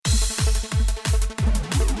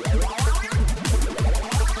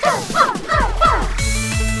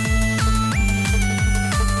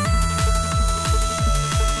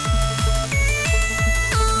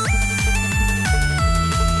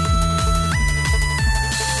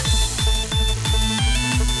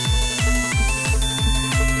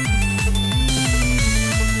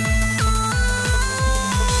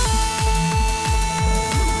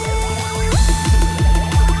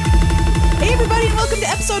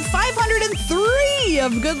episode 503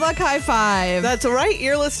 of Good Luck High Five. That's right.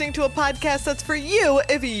 You're listening to a podcast that's for you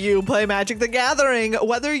if you play Magic the Gathering.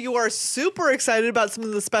 Whether you are super excited about some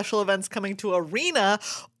of the special events coming to Arena,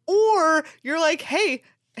 or you're like, hey,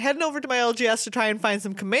 heading over to my LGS to try and find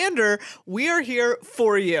some Commander, we are here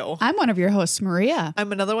for you. I'm one of your hosts, Maria.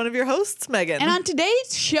 I'm another one of your hosts, Megan. And on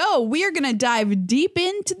today's show, we are going to dive deep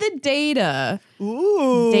into the data.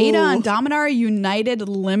 Ooh. Data on Dominaria United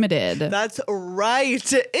Limited. That's right.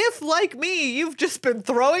 If, like me, you've just been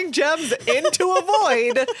throwing gems into a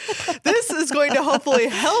void, this is going to hopefully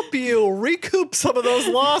help you recoup some of those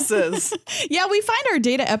losses. Yeah, we find our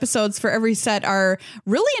data episodes for every set are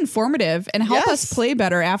really informative and help us play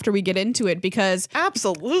better after we get into it because...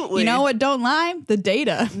 Absolutely. You know what? Don't lie. The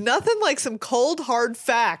data. Nothing like some cold, hard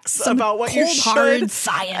facts Some about what you cold, hard should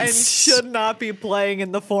science. and should not be playing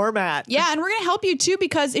in the format. Yeah, and we're going to help you too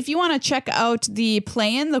because if you want to check out the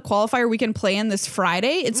play-in, the qualifier weekend play-in this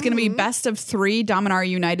Friday, it's going to be best of 3 Dominaria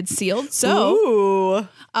United sealed. So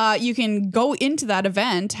you can go into that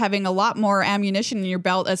event having a lot more ammunition in your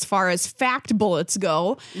belt as far as fact bullets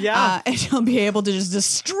go. Yeah. And you'll be able to just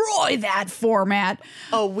destroy that format.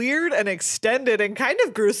 A weird and extended and kind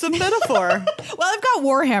of gruesome metaphor. Well, I've got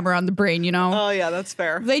Warhammer on the brain, you know. Oh, yeah, that's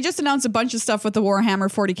fair. They just announced a bunch of stuff with the Warhammer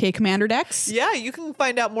 40k Commander decks. Yeah, you can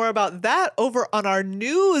find out more about that over on our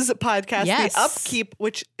news podcast, Yes. The Upkeep,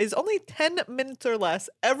 which is only 10 minutes or less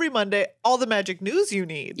every Monday. All the Magic news you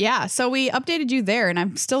need. Yeah, so we updated you there, and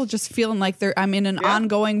I'm still just feeling like I'm in an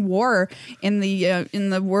ongoing war in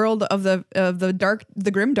the world of the dark,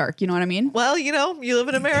 the grim dark. You know what I mean? Well, you know, you live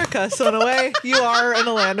in America, so in a way, you are in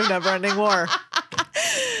a land of never-ending war.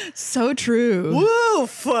 So true.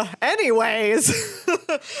 Woof. Anyways,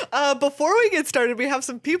 before we get started, we have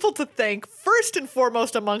some people to thank. First and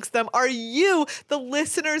foremost amongst them are you, the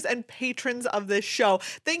listeners and patrons of this show.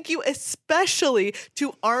 Thank you especially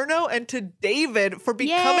to Arno and to David for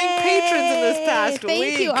becoming patrons in this past week.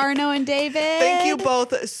 Thank you, Arno and David. Thank you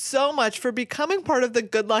both so much for becoming part of the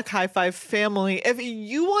Good Luck High Five family. If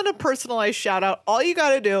you want a personalized shout out, all you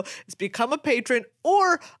got to do is become a patron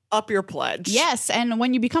or up your pledge. Yes, and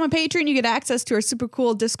when you become a patron, you get access to our super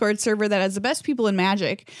cool Discord server that has the best people in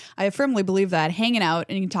Magic. I firmly believe that. Hanging out,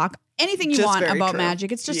 and you can talk anything you want about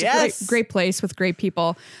Magic. It's just a great place with great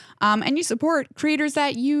people. And you support creators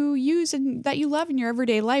that you use and that you love in your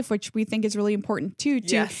everyday life, which we think is really important too,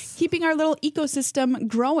 to keeping our little ecosystem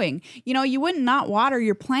growing. You know, you wouldn't not water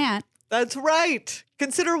your plant. That's right.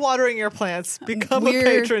 Consider watering your plants. Become a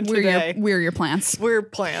patron today. We're your plants. We're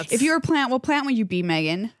plants. If you were a plant, what plant would you be,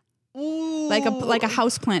 Megan? Ooh. Like a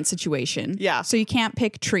house plant situation. Yeah. So you can't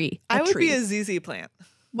pick tree. I would be a ZZ plant.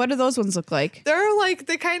 What do those ones look like? They're like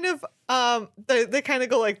they kind of go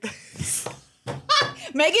like this.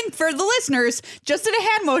 Megan, for the listeners, just did a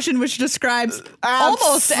hand motion which describes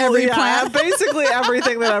almost every plant. Basically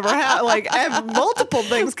everything that ever had. Like multiple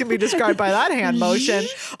things can be described by that hand motion.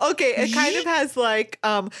 Okay, it kind of has like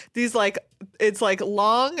these like it's like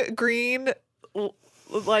long green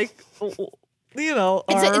like you know,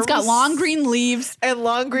 it's got long green leaves. And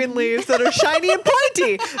long green leaves that are shiny and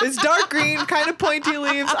pointy. It's dark green, kind of pointy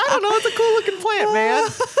leaves. I don't know. It's a cool looking plant, man.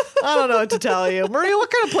 I don't know what to tell you. Maria, what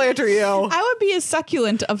kind of plant are you? I would be a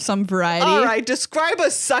succulent of some variety. All right. Describe a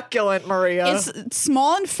succulent, Maria. It's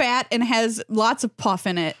small and fat and has lots of puff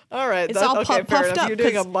in it. All right. It's all okay, puffed enough. up. You're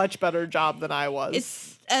doing a much better job than I was.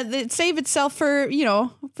 It save itself for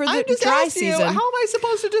the dry season. How am I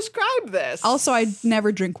supposed to describe this? Also, I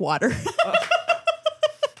never drink water.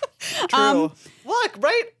 True. Look,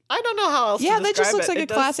 right? I don't know how else to describe it. Yeah, that just looks like a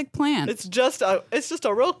classic plant. It's just a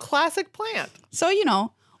real classic plant. So,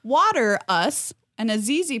 water us and a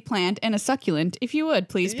ZZ plant and a succulent, if you would,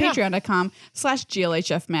 please. Yeah.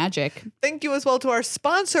 Patreon.com/GLHF Magic. Thank you as well to our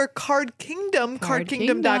sponsor, Card Kingdom,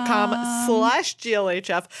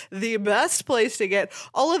 cardkingdom.com/GLHF, the best place to get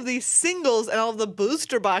all of these singles and all of the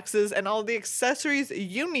booster boxes and all of the accessories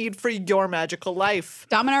you need for your magical life.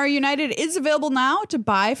 Dominaria United is available now to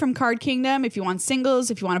buy from Card Kingdom if you want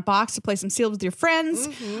singles, if you want a box to play some sealed with your friends.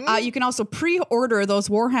 You can also pre-order those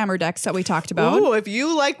Warhammer decks that we talked about. Ooh, if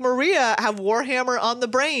you, like Maria, have Warhammer on the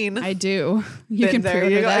brain. I do. You can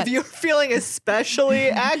pre-order that. If you're feeling especially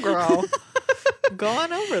aggro, go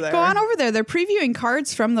on over there. Go on over there. They're previewing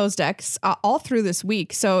cards from those decks all through this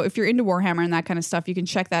week. So if you're into Warhammer and that kind of stuff, you can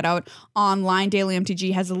check that out online. Daily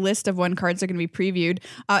MTG has a list of when cards are going to be previewed.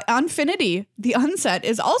 Unfinity, the unset,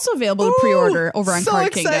 is also available to pre-order over on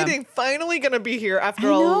Card Kingdom. So exciting. Finally going to be here after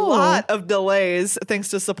a lot of delays thanks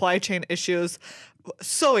to supply chain issues.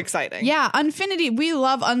 So exciting. Yeah, Unfinity. We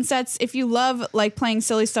love unsets. If you love like playing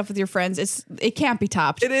silly stuff with your friends, it can't be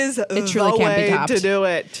topped. It is it truly can't be topped. To do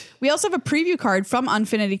it. We also have a preview card from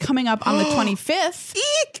Unfinity coming up on the 25th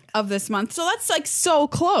of this month. So that's like so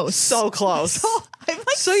close. So close. So I'm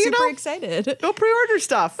like super excited. Go pre-order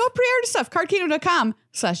stuff.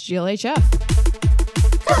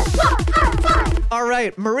 Cardkingdom.com/cardkingdom.com/GLHF. All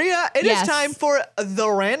right, Maria, it is time for the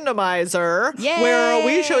randomizer, Yay! Where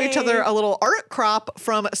we show each other a little art crop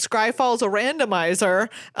from Scryfall's randomizer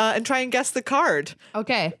and try and guess the card.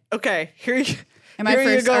 Okay. Here you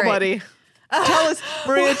first? go, right. buddy. Tell us,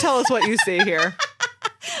 Maria, tell us what you see here.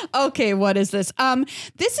 Okay, what is this?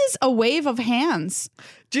 This is a wave of hands.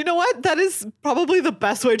 Do you know what? That is probably the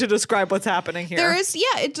best way to describe what's happening here.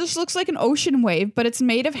 It just looks like an ocean wave, but it's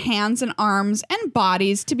made of hands and arms and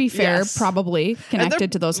bodies, to be fair, probably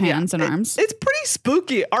connected to those hands and arms. It's pretty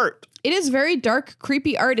spooky art. It is very dark,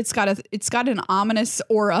 creepy art. It's got an ominous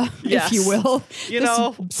aura, if you will.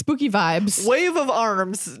 Spooky vibes. Wave of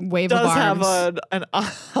arms does have an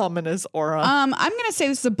ominous aura. I'm gonna say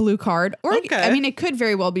this is a blue card, or I mean, it could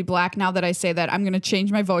very well be black. Now that I say that, I'm gonna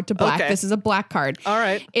change my vote to black. Okay. This is a black card. All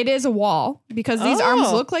right. It is a wall because these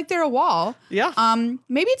arms look like they're a wall. Yeah.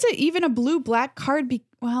 Maybe it's even a blue-black card.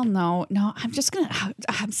 Well, no. I'm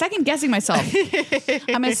second guessing myself.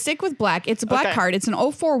 I'm gonna stick with black. It's a black card. It's an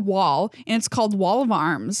 04 wall, and it's called Wall of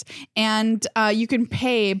Arms. And you can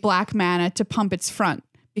pay black mana to pump its front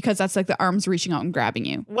because that's like the arms reaching out and grabbing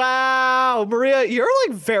you. Wow, Maria, you're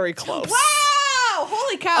like very close. Wow,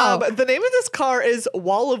 holy cow! The name of this card is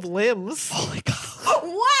Wall of Limbs. Holy cow!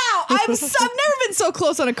 Wow, I've never been so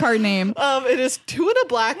close on a card name. It is 2 and a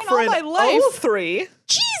black for an 03.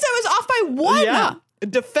 Jeez, I was off by 1. Yeah.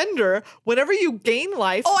 Defender, whenever you gain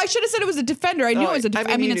life. Oh, I should have said it was a defender. I knew it was a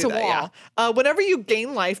defender. I mean, it's a wall. Yeah. Whenever you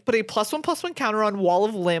gain life, put a +1/+1 counter on Wall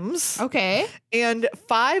of Limbs. Okay. And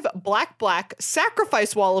 5 black,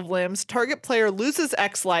 sacrifice Wall of Limbs. Target player loses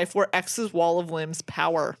X life, where X is Wall of Limbs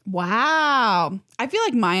power. Wow. I feel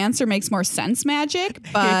like my answer makes more sense, Magic,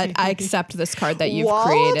 but I accept this card that you've Wall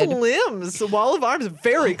created. of Limbs, Wall of Arms,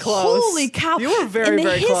 very close. Holy cow. You were very, very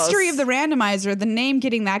close. In the history of the randomizer, the name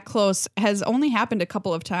getting that close has only happened a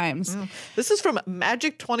couple of times. This is from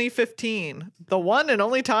Magic 2015, the one and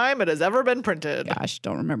only time it has ever been printed. Gosh,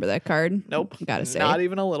 don't remember that card. Nope. Gotta say. Not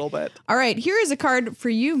even a little bit. All right, here is a card for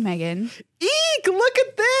you, Megan. Eek, look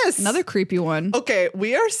at this. Another creepy one. Okay,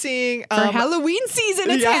 we are seeing... for Halloween season,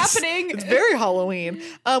 it's happening. It's very Halloween.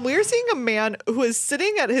 We are seeing a man who is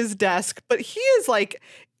sitting at his desk, but he is like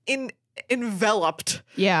enveloped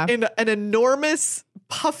in an enormous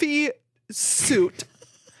puffy suit.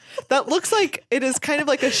 That looks like it is kind of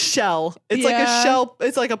like a shell. It's like a shell.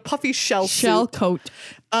 It's like a puffy shell coat.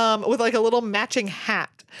 With like a little matching hat.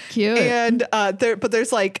 Cute. And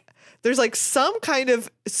there's like some kind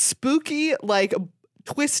of spooky like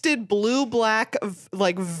twisted blue-black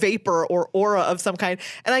like vapor or aura of some kind,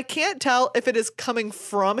 and I can't tell if it is coming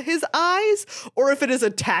from his eyes or if it is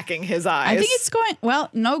attacking his eyes. I think it's going. Well,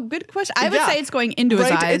 no, good question. I would say it's going into his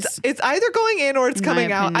eyes. It's either going in or it's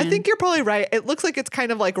coming out. I think you're probably right. It looks like it's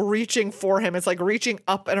kind of like reaching for him. It's like reaching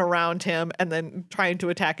up and around him and then trying to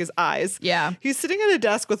attack his eyes. Yeah, he's sitting at a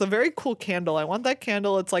desk with a very cool candle. I want that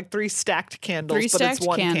candle. It's like 3 stacked candles, but it's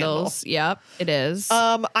one candle. Yep, it is.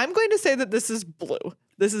 I'm going to say that this is blue.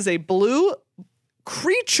 This is a blue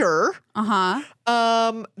creature.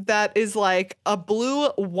 That is like a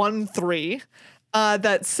blue 1/3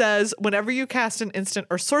 that says whenever you cast an instant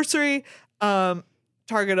or sorcery,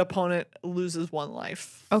 target opponent loses 1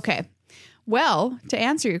 life. Okay. Well, to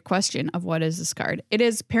answer your question of what is this card, it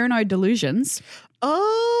is Paranoid Delusions.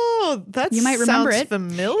 Oh, that you might remember it.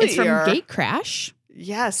 Familiar. It's from Gatecrash.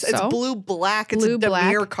 Yes, it's blue-black. It's a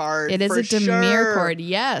Dimir card. It is a Dimir card.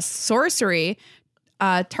 Yes. Sorcery.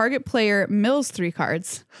 Target player mills 3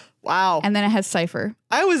 cards. Wow. And then it has Cypher.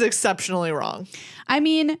 I was exceptionally wrong. I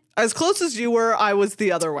mean, as close as you were, I was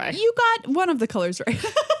the other way. You got one of the colors right.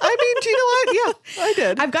 I mean, do you know what? Yeah, I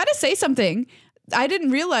did. I've got to say something. I didn't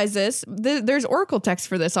realize this. There's Oracle text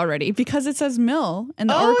for this already because it says mill in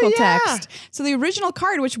the Oracle text. So the original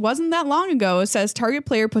card, which wasn't that long ago, says target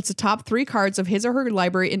player puts the top 3 cards of his or her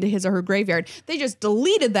library into his or her graveyard. They just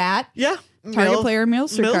deleted that. Yeah. Target player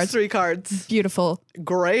mills 3 cards. Beautiful.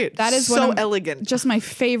 Great. That is so elegant. Just my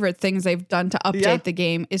favorite things they've done to update the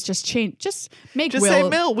game is just change. Just make just will. Say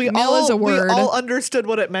mill. Mill is a word. We all understood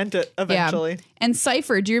what it meant eventually. Yeah. And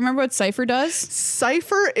Cypher. Do you remember what Cypher does?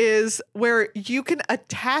 Cypher is where you can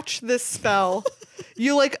attach this spell.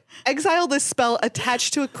 You like exile this spell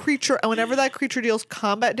attached to a creature, and whenever that creature deals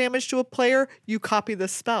combat damage to a player, you copy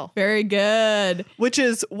this spell. Very good. Which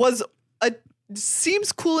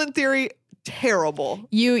seems cool in theory. terrible.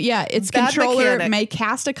 Its Bad controller mechanic. may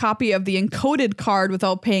cast a copy of the encoded card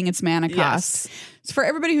without paying its mana cost. So for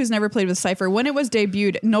everybody who's never played with Cypher, when it was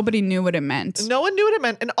debuted, nobody knew what it meant. No one knew what it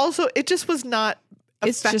meant. And also, it just was not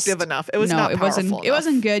effective enough. It was not powerful enough. It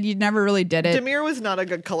wasn't good. You never really did it. Dimir was not a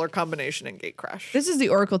good color combination in Gatecrash. This is the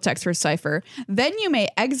Oracle text for Cypher. Then you may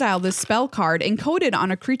exile this spell card encoded on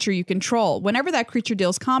a creature you control. Whenever that creature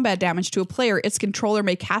deals combat damage to a player, its controller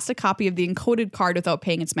may cast a copy of the encoded card without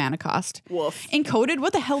paying its mana cost. Woof. Encoded?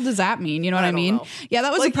 What the hell does that mean? You know what I mean? Know. Yeah,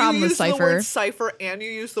 that was the problem with Cypher. You use the word Cypher and you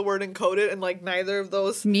use the word encoded, and like neither of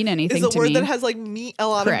those mean anything is a to word me. that has like a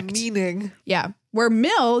lot of meaning. Yeah. Where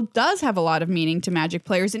mill does have a lot of meaning to Magic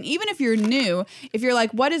players. And even if you're new, if you're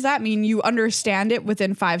like, what does that mean? You understand it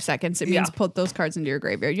within 5 seconds. It means put those cards into your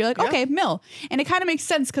graveyard. You're like, okay, mill. And it kind of makes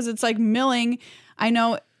sense because it's like milling. I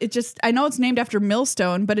know it's named after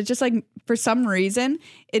millstone, but it just like, for some reason,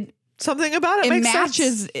 something about it makes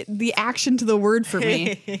matches sense. The action to the word for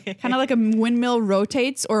me. Kind of like a windmill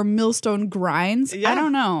rotates or a millstone grinds. I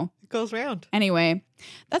don't know. It goes round. Anyway.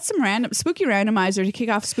 That's some random spooky randomizer to kick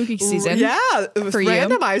off spooky season. Yeah, for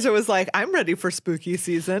randomizer was like, I'm ready for spooky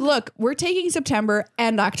season. Look, we're taking September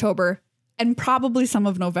and October and probably some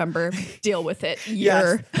of November. Deal with it.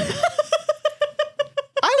 Yes.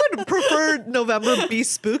 I would prefer November be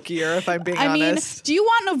spookier, if I'm being honest. Mean, do you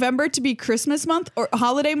want November to be Christmas month or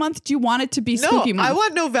holiday month? Do you want it to be spooky month? I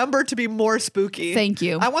want November to be more spooky. Thank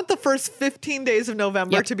you. I want the first 15 days of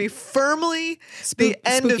November to be firmly the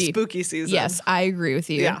end of spooky season. Yes, I agree with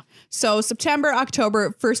you. Yeah. So September,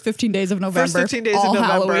 October, first 15 days of November. First 15 days of November.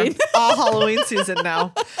 Halloween. All Halloween season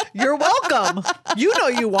now. You're welcome. You know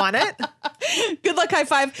you want it. Good luck, high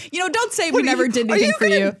five. Don't say we never did anything for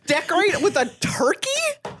you. Decorate with a turkey?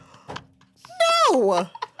 No.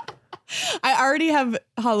 I already have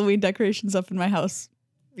Halloween decorations up in my house.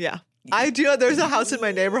 Yeah. I do. There's a house in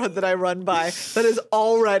my neighborhood that I run by that is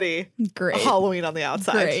already Halloween on the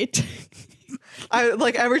outside. Great. I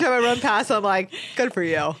like every time I run past, I'm like, good for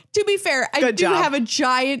you. To be fair, I do have a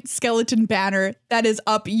giant skeleton banner that is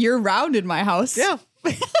up year round in my house. Yeah.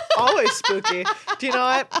 Always spooky. Do you know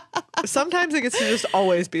what? Sometimes it gets to just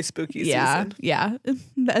always be spooky season. Yeah.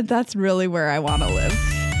 That's really where I want to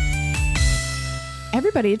live.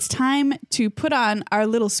 Everybody, it's time to put on our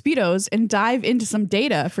little Speedos and dive into some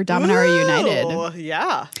data for Dominaria United.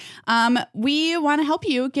 Yeah. We want to help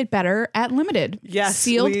you get better at Limited. Yes,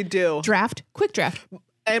 Sealed, we do. Draft, quick draft.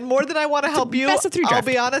 And more than I want to help you, best of 3 draft.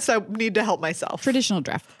 I'll be honest, I need to help myself. Traditional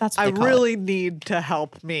draft. That's what I really need to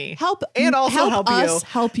help me. And also help you.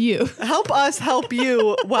 Help you. Help us help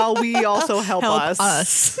you while we also help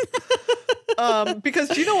us. Because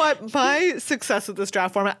do you know what? My success with this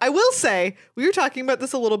draft format, I will say, we were talking about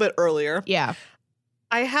this a little bit earlier. Yeah.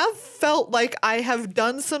 I have felt like I have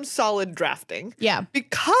done some solid drafting. Yeah.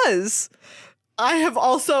 Because I have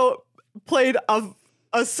also played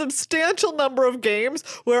a substantial number of games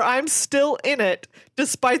where I'm still in it,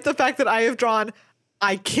 despite the fact that I have drawn,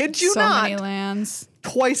 I kid you not, so many lands.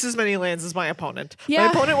 Twice as many lands as my opponent. Yeah.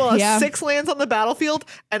 My opponent will have 6 lands on the battlefield,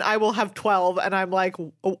 and I will have 12, and I'm like,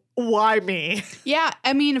 why me? Yeah,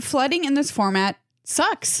 I mean, flooding in this format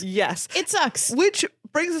sucks. Yes. It sucks. Which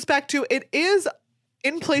brings us back to, it is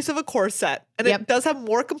in place of a core set, and it does have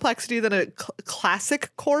more complexity than a classic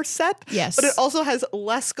core set. Yes. But it also has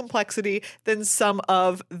less complexity than some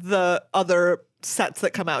of the other sets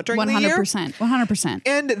that come out during the year. 100%.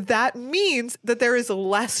 And that means that there is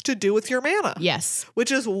less to do with your mana. Yes.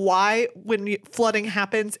 Which is why when flooding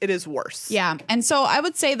happens, it is worse. Yeah. And so I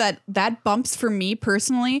would say that bumps for me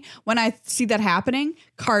personally when I see that happening.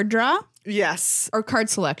 Card draw. Yes. Or card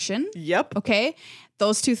selection. Yep. Okay.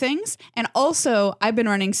 Those 2 things. And also, I've been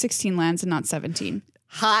running 16 lands and not 17.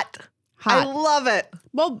 Hot. I love it.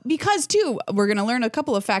 Well, because too, we're going to learn a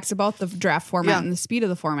couple of facts about the draft format and the speed of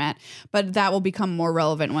the format, but that will become more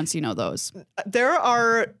relevant once you know those. There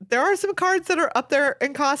are some cards that are up there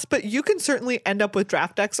in cost, but you can certainly end up with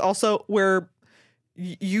draft decks also where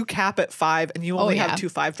you cap at 5 and you only have 2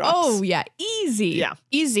 5-drops. Oh yeah, easy. Yeah,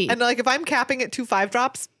 easy. And like if I'm capping at 2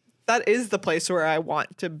 5-drops, that is the place where I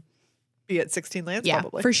want to be at 16 lands. Yeah,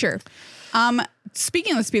 probably for sure.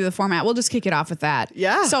 Speaking of the speed of the format, we'll just kick it off with that.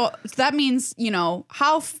 Yeah. So that means,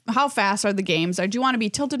 how fast are the games? Or do you want to be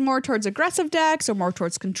tilted more towards aggressive decks or more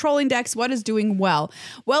towards controlling decks? What is doing well?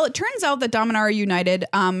 Well, it turns out that Dominaria United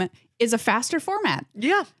is a faster format.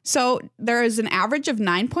 Yeah. So there is an average of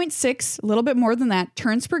 9.6, a little bit more than that,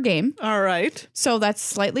 turns per game. All right. So that's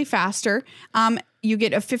slightly faster. You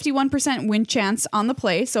get a 51% win chance on the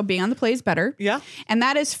play, so being on the play is better. Yeah. And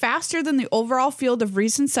that is faster than the overall field of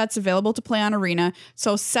recent sets available to play on Arena.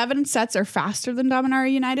 So 7 sets are faster than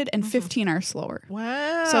Dominaria United and 15 are slower.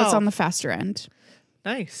 Wow. So it's on the faster end.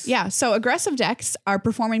 Nice. Yeah, so aggressive decks are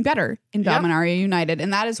performing better in Dominaria United,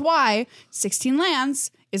 and that is why 16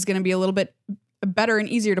 lands is going to be a little bit better and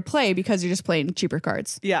easier to play because you're just playing cheaper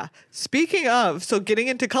cards. Yeah. Speaking of, so getting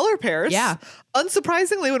into color pairs. Yeah.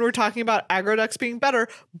 Unsurprisingly, when we're talking about aggro decks being better,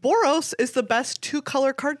 Boros is the best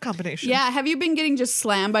 2-color card combination. Yeah. Have you been getting just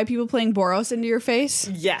slammed by people playing Boros into your face?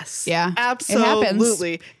 Yes. Yeah.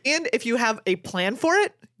 Absolutely. And if you have a plan for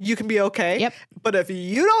it, you can be okay. Yep. But if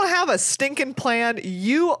you don't have a stinking plan,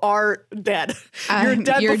 you are dead. You're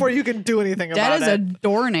dead before you can do anything about it. That is a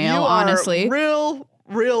doornail, you honestly. Are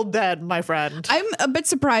real dead, my friend. I'm a bit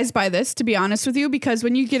surprised by this, to be honest with you, because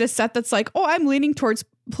when you get a set that's like, oh, I'm leaning towards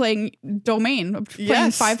playing domain,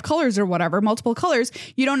 playing 5 colors or whatever, multiple colors,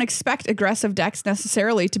 you don't expect aggressive decks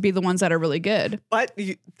necessarily to be the ones that are really good. But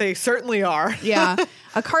they certainly are. Yeah.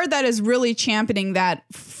 A card that is really championing that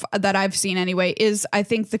I've seen anyway is, I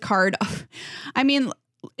think, the card of, I mean,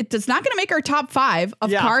 it's not going to make our top 5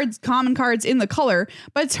 of common cards in the color,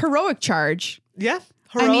 but it's Heroic Charge. Yeah.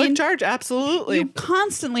 Heroic Charge, absolutely. You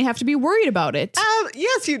constantly have to be worried about it.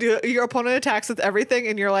 Yes, you do. Your opponent attacks with everything,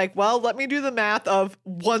 and you're like, well, let me do the math of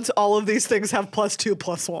once all of these things have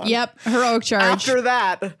 +2/+1. Yep, Heroic Charge. After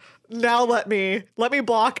that, now let me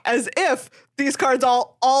block as if these cards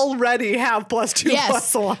all already have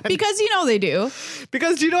 +2/+1. Because you know they do.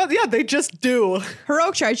 Because you know, they just do.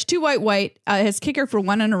 Heroic Charge, 2 white, has kicker for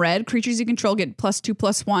 1 and a red. Creatures you control get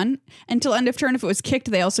 +2/+1 until end of turn. If it was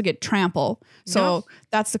kicked, they also get trample. So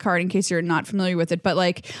that's the card in case you're not familiar with it. But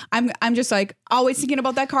like, I'm just like always thinking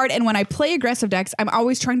about that card. And when I play aggressive decks, I'm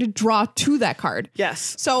always trying to draw to that card.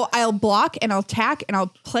 Yes. So I'll block and I'll attack and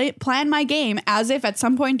I'll plan my game as if at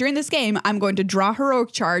some point during this game, I'm going to draw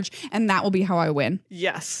Heroic Charge and that will be how I win.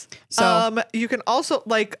 Yes. So you can also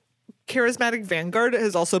Charismatic Vanguard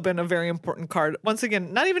has also been a very important card. Once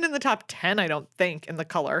again, not even in the top 10, I don't think, in the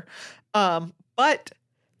color. But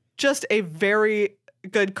just a very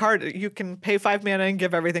good card. You can pay 5 mana and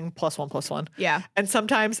give everything +1/+1. Yeah. And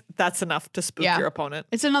sometimes that's enough to spook your opponent.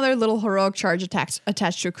 It's another little Heroic Charge attached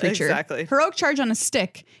to a creature. Exactly. Heroic Charge on a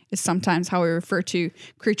stick is sometimes how we refer to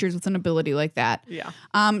creatures with an ability like that. Yeah.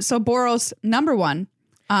 So Boros, number 1.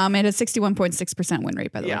 It has 61.6% win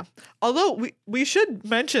rate, by the way. Yeah. Although we should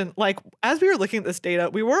mention, as we were looking at this data,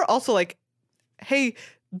 we were also like, hey,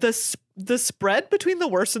 the spread between the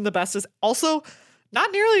worst and the best is also not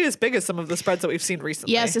nearly as big as some of the spreads that we've seen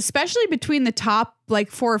recently. Yes, especially between the top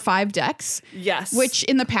 4 or 5 decks. Yes. Which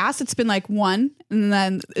in the past it's been 1 and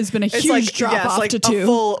then it's been a huge drop off to 2. A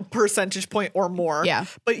full percentage point or more. Yeah.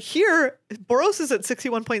 But here, Boros is at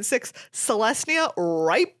 61.6. Celestia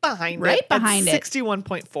right behind it. At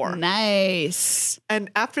 61.4. Nice. And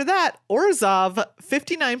after that, Orzhov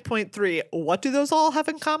 59.3. What do those all have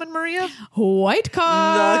in common, Maria? White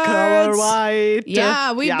cards. The color white.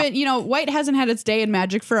 Yeah, we've been, white hasn't had its day in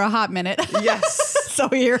Magic for a hot minute. Yes. So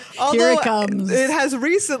here it comes. It has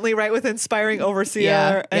recently, with Inspiring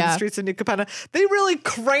Overseer and Streets of New Capenna, they really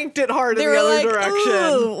cranked it hard in the other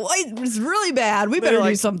direction. White was really bad. We better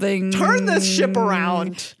do something. Turn this ship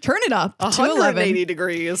around. Turn it up to 180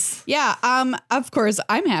 degrees. Yeah. Of course,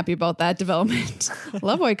 I'm happy about that development.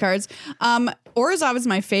 Love white cards. Orzhov is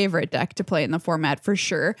my favorite deck to play in the format for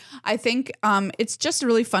sure. I think it's just a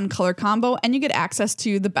really fun color combo, and you get access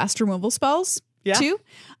to the best removal spells. Too.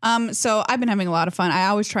 So I've been having a lot of fun. I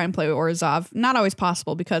always try and play with Orzhov. Not always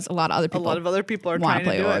possible because a lot of other people are trying to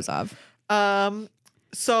play do Orzhov.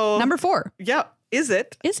 So number 4. Yeah. Is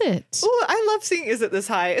it? Oh, I love seeing Is It this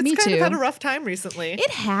high. It's kind of had a rough time recently. It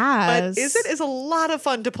has. But Is It is a lot of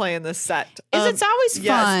fun to play in this set. It's always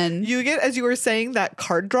fun. You get, as you were saying, that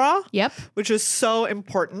card draw. Yep. Which is so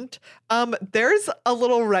important. There's a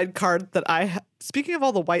little red card that speaking of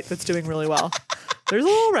all the white that's doing really well. There's a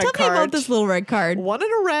little red card. Tell me about this little red card. 1 in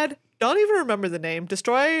a red. Don't even remember the name.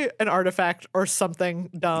 Destroy an artifact or something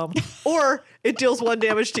dumb. Or it deals 1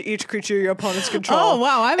 damage to each creature your opponents control. Oh,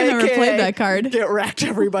 wow. I've never played that card. Get wrecked,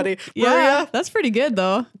 everybody. Yeah, Maria, that's pretty good,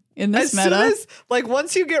 though, in this meta. As soon as,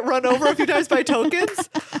 once you get run over a few times by tokens,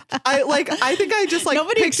 I think I just,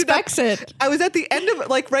 Nobody picked expects it up. It. I was at the end of it,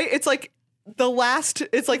 it's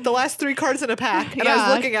it's like the last 3 cards in a pack, and I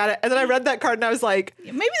was looking at it, and then I read that card, and I was like,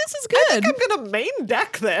 maybe this is good. I think I'm gonna main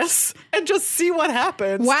deck this and just see what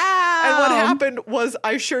happens. Wow! And what happened was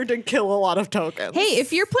I sure did kill a lot of tokens. Hey,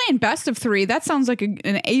 if you're playing best of 3, that sounds like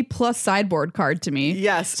an A+ sideboard card to me.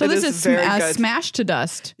 Yes, so this is very good. Smash to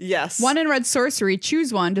Dust. Yes, 1 in red sorcery.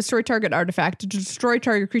 Choose 1. Destroy target artifact. To destroy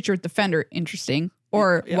target creature with Defender. Interesting.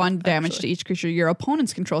 Or 1 damage to each creature your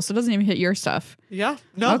opponents control, so it doesn't even hit your stuff. Yeah.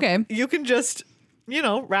 No. Okay. You can just,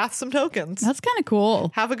 wrath some tokens. That's kind of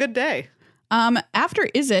cool. Have a good day. After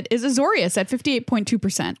is Azorius at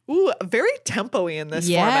 58.2%. Ooh, very tempo-y in this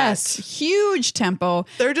format. Yes, huge tempo.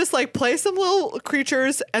 They're just like, play some little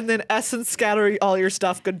creatures and then essence scatter all your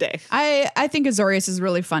stuff. Good day. I think Azorius is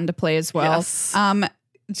really fun to play as well. Yes.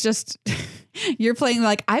 It's just you're playing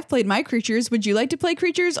like, I've played my creatures. Would you like to play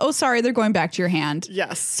creatures? Oh, sorry, they're going back to your hand.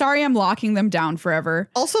 Yes. Sorry, I'm locking them down forever.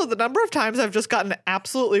 Also, the number of times I've just gotten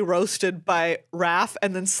absolutely roasted by Wrath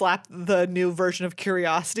and then slapped the new version of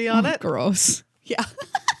Curiosity on it. Gross. Yeah.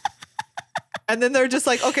 And then they're just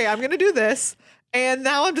like, okay, I'm going to do this. And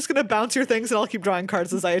now I'm just going to bounce your things and I'll keep drawing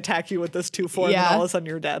cards as I attack you with this 2/4 and then all of a sudden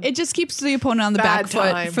you're dead. It just keeps the opponent on the back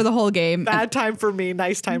foot for the whole game. Bad time for me,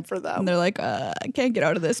 nice time for them. And they're like, I can't get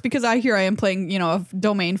out of this because I am playing, a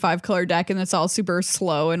domain 5 color deck and it's all super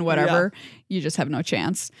slow and whatever. Yeah. You just have no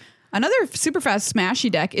chance. Another super fast smashy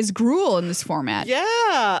deck is Gruul in this format.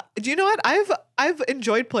 Yeah. Do you know what? I've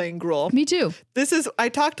enjoyed playing Gruul. Me too. I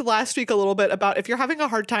talked last week a little bit about if you're having a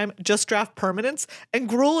hard time, just draft permanents. And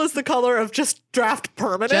Gruul is the color of just draft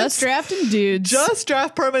permanents. Just drafting dudes. Just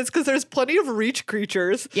draft permanents because there's plenty of reach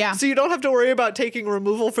creatures. Yeah. So you don't have to worry about taking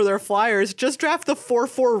removal for their flyers. Just draft the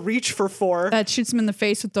 4/4 reach for 4. That shoots them in the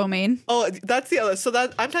face with domain. Oh, that's the other. So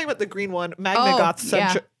I'm talking about the green one,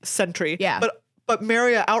 Magnagoth Sentry. Yeah. But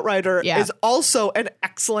Maria Outrider is also an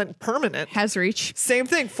excellent permanent. Has reach. Same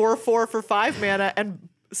thing, 4/4 for 5 mana and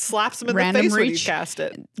slaps him in the face when you cast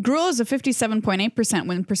it. Gruul is a 57.8%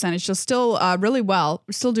 win percentage, so still really well.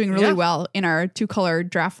 We're still doing really well in our 2-color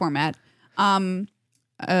draft format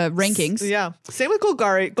rankings. Yeah. Same with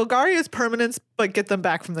Golgari. Golgari is permanents, but get them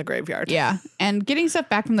back from the graveyard. Yeah. And getting stuff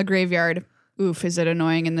back from the graveyard, oof, is it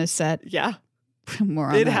annoying in this set? Yeah. More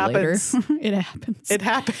on that happens. Later. It happens. It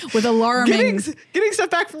happens. With alarming getting stuff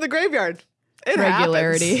back from the graveyard.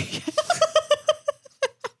 Regularity.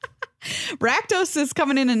 Rakdos is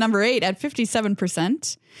coming in at number 8 at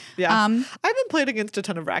 57%. Yeah. I haven't played against a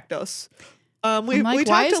ton of Rakdos. We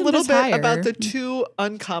talked a little bit higher? about the 2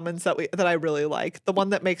 uncommons that I really like. The one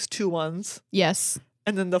that makes 2 1s. Yes.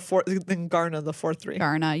 And then Garna, the 4/3.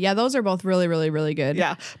 Garna. Yeah, those are both really, really, really good.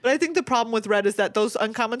 Yeah. But I think the problem with red is that those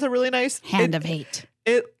uncommons are really nice. Hand of Hate.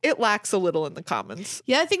 It lacks a little in the commons.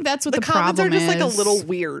 Yeah, I think that's what the commons problem is. are just like a little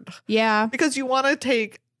weird. Yeah. Because you want to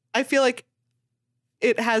take, I feel like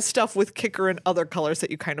it has stuff with kicker and other colors that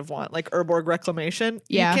you kind of want, like Urborg Reclamation.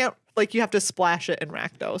 Yeah. You can't, you have to splash it in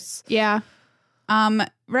Rakdos. Yeah.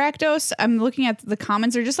 Rakdos, I'm looking at the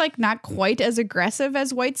commons, are just not quite as aggressive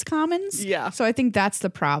as white's commons. Yeah. So I think that's the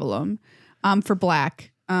problem for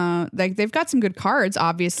black. They've got some good cards,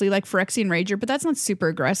 obviously, like Phyrexian Rager, but that's not super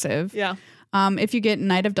aggressive. Yeah. If you get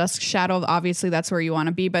Knight of Dusk Shadow, obviously that's where you want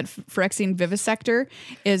to be. But Phyrexian Vivisector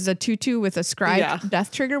is a 2/2 with a Scribe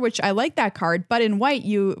Death Trigger, which I like that card. But in white,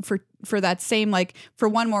 you for that same for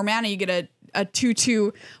 1 more mana, you get a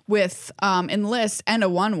 2/2 with Enlist and a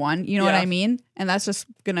 1/1. You know what I mean? And that's just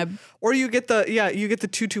gonna. Or you get the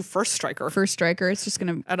 2/2 First Striker. First Striker. It's just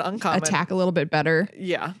gonna uncommon attack a little bit better.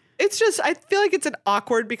 Yeah. It's just, I feel like it's an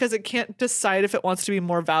awkward because it can't decide if it wants to be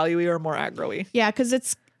more value-y or more aggro-y. Yeah, because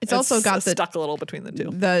it's also got stuck a little between the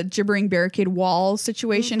two. The Gibbering Barricade wall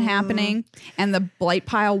situation happening and the Blight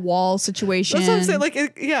Pile wall situation. That's what I'm saying.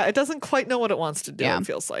 It doesn't quite know what it wants to do, it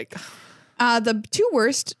feels like. The 2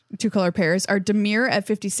 worst 2-color pairs are Dimir at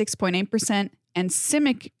 56.8% and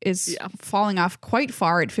Simic is falling off quite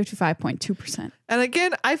far at 55.2%. And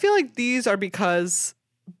again, I feel like these are because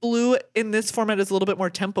blue in this format is a little bit more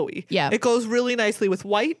tempo-y. Yeah. It goes really nicely with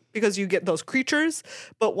white because you get those creatures,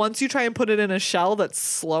 but once you try and put it in a shell that's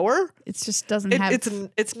slower, it just doesn't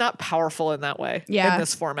have it's not powerful in that way in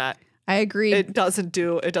this format. I agree. It doesn't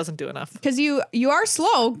do enough. Because you are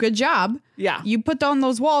slow, good job. Yeah. You put down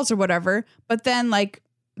those walls or whatever, but then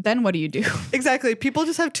what do you do? Exactly. People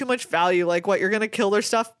just have too much value. You're gonna kill their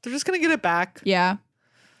stuff, they're just gonna get it back. Yeah.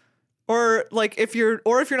 Or if you're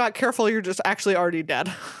not careful, you're just actually already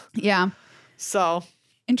dead. Yeah. So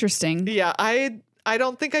interesting. Yeah, I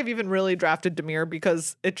don't think I've even really drafted Dimir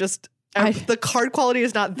because it just the card quality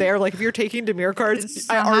is not there. If you're taking Dimir cards,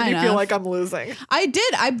 I already feel like I'm losing. I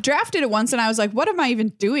drafted it once and I was like, what am I even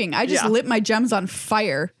doing? I just lit my gems on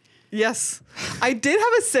fire. Yes. I did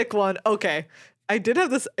have a sick one. Okay. I did have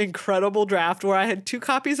this incredible draft where I had 2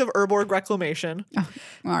 copies of Urborg Reclamation. Oh,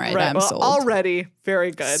 all right, I'm sold. Already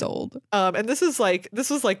very good. Sold. And this was like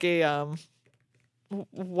a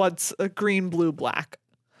what's a green, blue, black,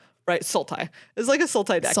 right? Sultai. It's like a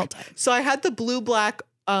Sultai deck. Sultai. So I had the blue, black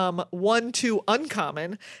 1/2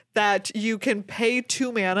 uncommon that you can pay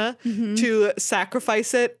 2 mana to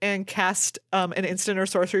sacrifice it and cast an instant or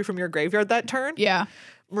sorcery from your graveyard that turn. Yeah.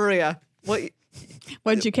 Maria,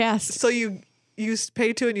 what'd you cast? So you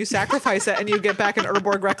pay 2 and you sacrifice it and you get back an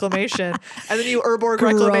Urborg Reclamation, and then you Urborg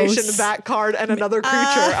Reclamation that card and another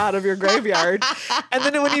creature out of your graveyard, and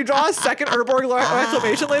then when you draw a second Urborg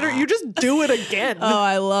Reclamation later, you just do it again. Oh,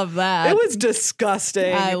 I love that. It was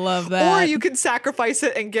disgusting. I love that. Or you can sacrifice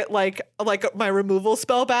it and get like my removal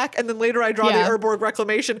spell back, and then later I draw the Urborg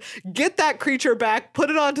Reclamation, get that creature back, put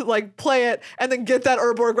it on to like play it, and then get that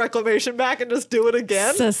Urborg Reclamation back and just do it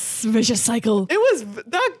again. It's a vicious cycle.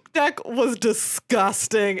 That deck was disgusting.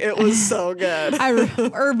 It was so good.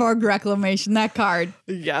 Urborg Reclamation, that card.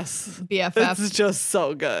 Yes. BFF. It's just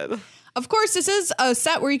so good. Of course, this is a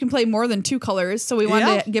set where you can play more than 2 colors, so we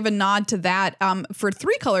wanted to give a nod to that. For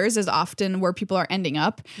 3 colors is often where people are ending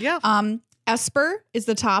up. Yeah. Esper is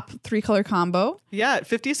the top 3-color combo. Yeah, at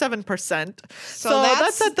 57%. So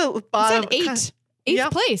that's at the bottom. It's at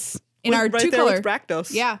 8th place in our right 2-color. With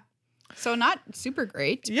Rakdos. Yeah. So not super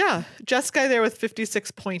great. Yeah. Jeskai there with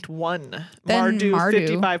 56.1. Then Mardu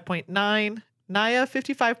 55.9. Naya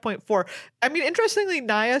 55.4. I mean, interestingly,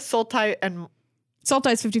 Naya, Sultai, and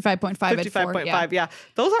Sultai's 55.5 at 4. 55.5. Yeah.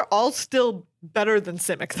 Those are all still better than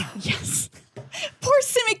Simic, though. Yes. Poor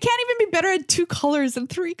Simic can't even be better at 2 colors and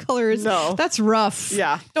 3 colors. No. That's rough.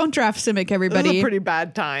 Yeah. Don't draft Simic, everybody. This is a pretty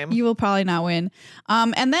bad time. You will probably not win.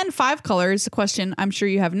 And then 5 colors, a question I'm sure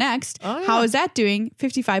you have next. Oh, yeah. How is that doing?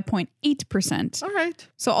 55.8%. All right.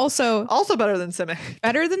 So also better than Simic.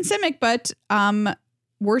 Better than Simic, but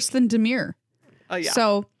worse than Dimir. Oh, yeah.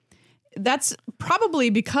 So that's probably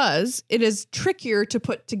because it is trickier to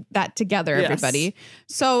put that together, everybody.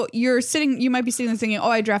 So you might be sitting there thinking, oh,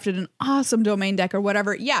 I drafted an awesome domain deck or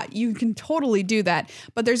whatever. Yeah, you can totally do that.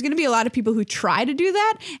 But there's going to be a lot of people who try to do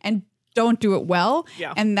that and don't do it well.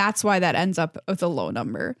 Yeah. And that's why that ends up with a low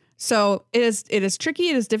number. So it is tricky.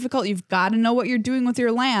 It is difficult. You've got to know what you're doing with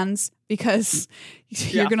your lands because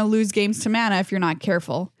you're going to lose games to mana if you're not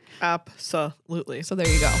careful. Absolutely. So there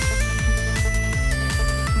you go.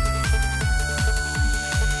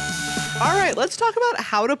 All right, let's talk about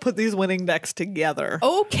how to put these winning decks together.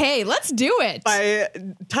 Okay, let's do it. By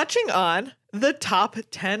touching on the top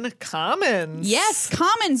 10 commons. Yes,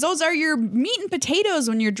 commons. Those are your meat and potatoes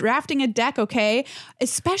when you're drafting a deck, okay?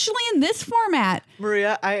 Especially in this format.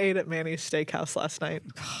 Maria, I ate at Manny's Steakhouse last night.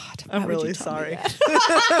 God, I'm really sorry. I'm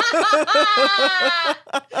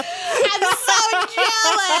so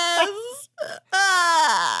jealous.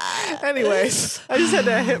 Anyways, I just had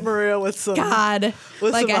to hit Maria with some some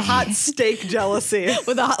hot steak jealousy.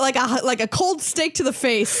 With a cold steak to the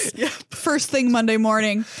face. Yep. First thing Monday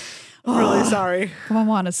morning. I'm really sorry. I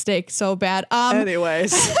want a steak so bad.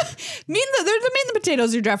 Anyways. They're the meat and potatoes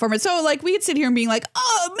of your draft format. So like we could sit here and being like,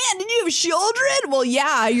 oh man, did you have children? Well,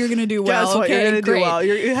 yeah, you're gonna do well. Guess what? Okay, you're gonna do well.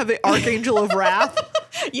 You have the Archangel of Wrath.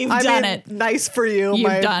 You've done it. Nice for you,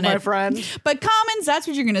 my friend. But commons, that's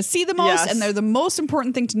what you're going to see the most, and they're the most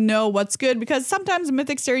important thing to know what's good, because sometimes a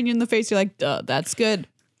Mythic staring you in the face, you're like, duh, that's good.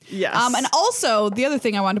 Yes. And also, the other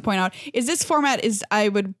thing I wanted to point out is this format is, I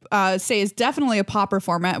would say, is definitely a pauper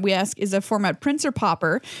format. We ask, is a format Prince or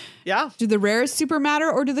pauper? Yeah. Do the rares super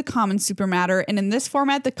matter or do the commons super matter? And in this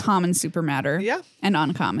format, the commons super matter. Yeah. And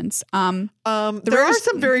uncommons. There are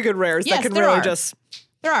some very good rares that can really just...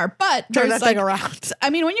 There are, but turn that thing around.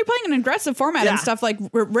 I mean, when you're playing an aggressive format and stuff, like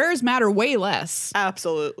rares matter way less.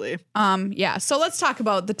 Absolutely. Yeah. So let's talk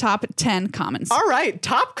about the top 10 commons. All right,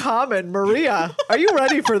 top common, Maria. Are you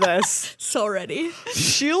ready for this? So ready.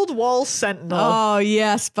 Shield Wall Sentinel. Oh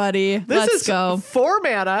yes, buddy. Let's go. 4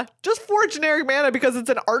 mana, just 4 generic mana because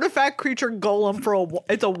it's an artifact creature golem for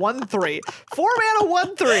it's a 1/3. 4 mana,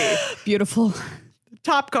 1/3. Beautiful.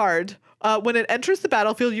 Top card. When it enters the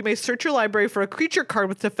battlefield, you may search your library for a creature card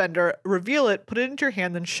with Defender, reveal it, put it into your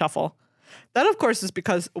hand, then shuffle. That, of course, is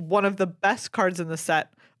because one of the best cards in the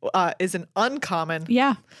set is an uncommon.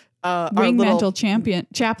 Yeah. Wingmantle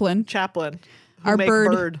Chaplain. Our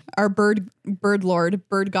bird lord,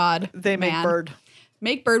 bird god. They make bird.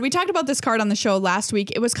 Make bird. We talked about this card on the show last week.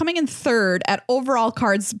 It was coming in 3rd at overall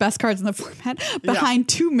cards, best cards in the format, behind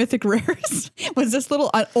 2 mythic rares. Was this little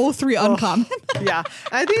 0-3 uncommon? Yeah.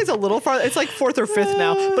 I think it's a little far. It's like 4th or 5th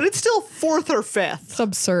now, but it's still 4th or 5th. It's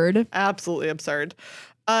absurd. Absolutely absurd.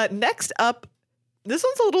 Next up, This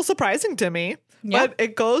one's a little surprising to me, but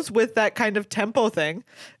it goes with that kind of tempo thing.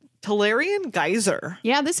 Tolarian Geyser.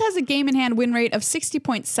 Yeah, this has a game in hand win rate of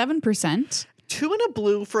 60.7%. 2 and a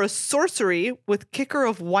blue for a sorcery with kicker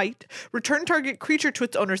of white. Return target creature to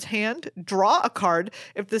its owner's hand. Draw a card.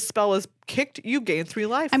 If this spell is kicked, you gain 3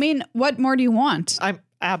 life. I mean, what more do you want? I'm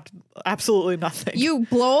absolutely nothing. You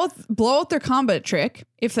blow out their combat trick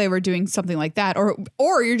if they were doing something like that,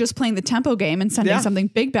 or you're just playing the tempo game and sending something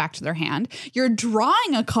big back to their hand. You're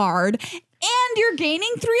drawing a card and you're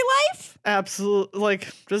gaining 3 life.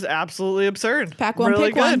 Just absolutely absurd. Pack one,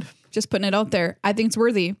 pick one. Just putting it out there. I think it's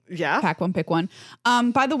worthy. Yeah. Pack one, pick one.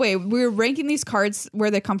 By the way, we're ranking these cards. Where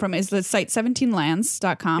they come from is the site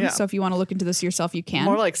 17lands.com. Yeah. So if you want to look into this yourself, you can.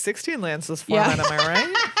 More like 16 lands this format, am I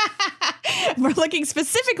right? We're looking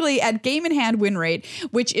specifically at game in hand win rate,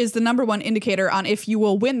 which is the #1 indicator on if you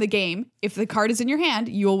will win the game. If the card is in your hand,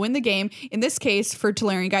 you will win the game. In this case, for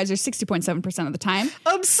Tolarian Geyser, 60.7% of the time.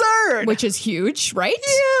 Absurd! Which is huge, right?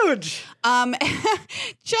 Huge!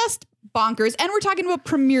 Just bonkers. And we're talking about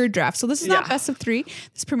Premier Draft. So this is not best of 3. This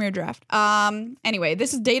is Premier Draft. Anyway,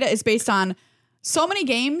 this data is based on so many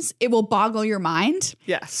games, it will boggle your mind.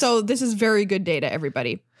 Yes. So this is very good data,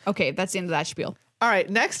 everybody. Okay, that's the end of that spiel. All right,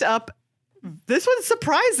 next up. This one's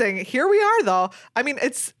surprising. Here we are, though. I mean,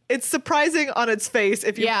 it's surprising on its face.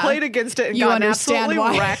 If you played against it and gotten absolutely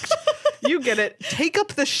wrecked, you get it. Take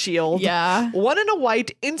up the shield. Yeah. 1 and a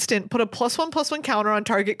white, instant. Put a +1/+1 counter on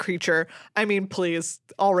target creature. I mean, please.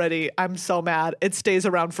 Already, I'm so mad. It stays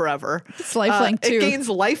around forever. It's lifelink too. It gains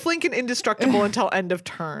lifelink and indestructible until end of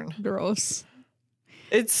turn. Gross.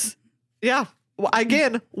 It's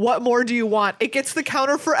Again, what more do you want? It gets the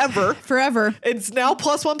counter forever. Forever. It's now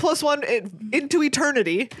 +1/+1 into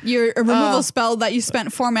eternity. Your removal spell that you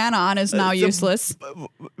spent 4 mana on is now useless.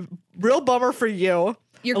 Real bummer for you.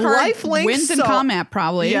 Your card wins in combat,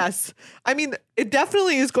 probably. Yes. I mean, it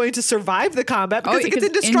definitely is going to survive the combat because it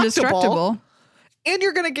gets indestructible. And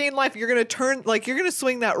you're going to gain life. You're going to you're going to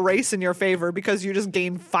swing that race in your favor because you just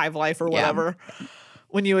gained 5 life or whatever.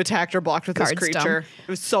 When you attacked or blocked with this creature. Dumb.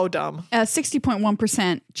 It was so dumb.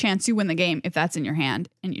 60.1% chance you win the game if that's in your hand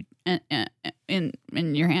and you in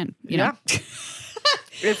your hand, you know.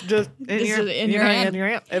 If just in your hand.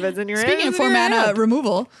 If it's in your hand. Speaking of 4 mana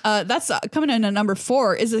removal, that's coming in at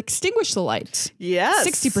 #4 is Extinguish the Light. Yes.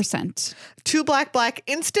 60%. 2 black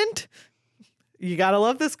instant. You gotta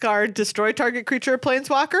love this card. Destroy target creature or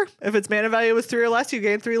planeswalker. If its mana value was 3 or less, you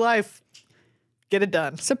gain 3 life. Get it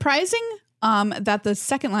done. Surprising that the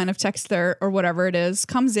second line of text there, or whatever it is,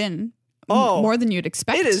 comes in more than you'd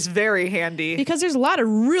expect. It is very handy. Because there's a lot of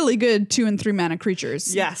really good 2 and 3 mana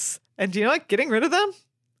creatures. Yes. And do you know what? Getting rid of them?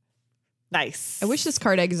 Nice. I wish this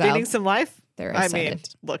card exiled. Gaining some life? There, I mean,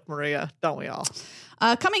 look, Maria, don't we all?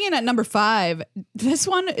 Coming in at #5, this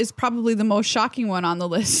one is probably the most shocking one on the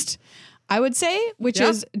list, I would say, which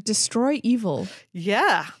is Destroy Evil.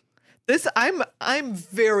 Yeah. This I'm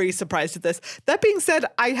very surprised at this. That being said,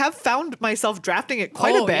 I have found myself drafting it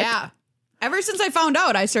quite a bit. Yeah. Ever since I found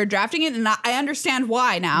out, I started drafting it, and I understand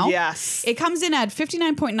why now. Yes. It comes in at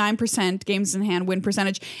 59.9% games in hand win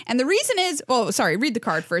percentage. And the reason is, read the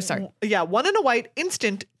card first. Sorry. Yeah, 1 and a white,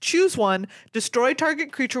 instant, choose 1, destroy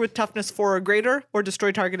target creature with toughness 4 or greater, or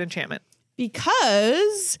destroy target enchantment.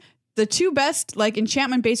 Because the 2 best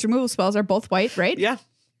enchantment-based removal spells are both white, right? Yeah.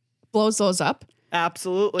 Blows those up.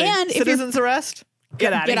 Absolutely. And Citizen's Arrest?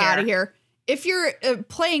 Get out of here. If you're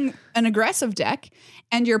playing an aggressive deck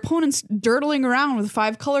and your opponent's dirtling around with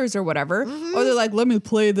 5 colors or whatever, or they're like, let me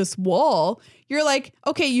play this wall, you're like,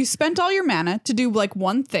 okay, you spent all your mana to do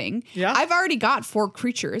one thing. Yeah. I've already got 4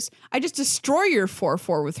 creatures. I just destroy your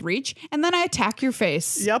 4/4 with reach, and then I attack your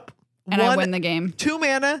face. Yep. And I win the game. 2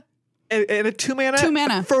 mana. And a 2 mana. 2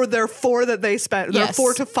 mana. For their 4 that they spent. Their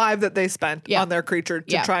 4 to 5 that they spent on their creature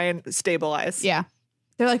to try and stabilize. Yeah.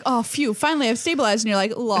 They're like, oh, phew, finally I've stabilized. And you're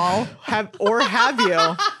like, lol. Have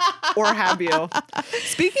you.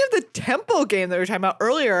 Speaking of the tempo game that we were talking about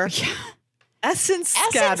earlier, Essence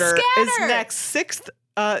Scatter is next.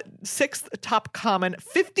 6th top common,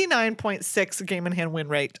 59.6 game in hand win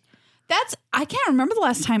rate. I can't remember the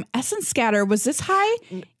last time Essence Scatter was this high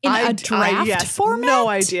in a draft format. No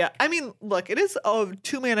idea. I mean, look, it is a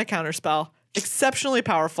 2 mana counter spell. Exceptionally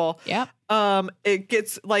powerful. Yeah. It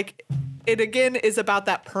gets it again is about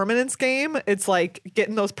that permanence game. It's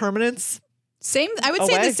getting those permanents. I would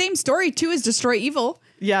say the same story too as Destroy Evil.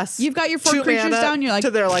 Yes. You've got your 4 creatures down, you're like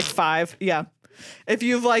to their 5. Yeah. If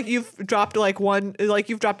you've dropped one,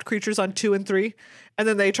 you've dropped creatures on 2 and 3, and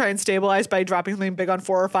then they try and stabilize by dropping something big on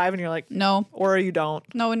 4 or 5, and you're like, no. Or you don't.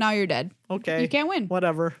 No, and now you're dead. Okay. You can't win.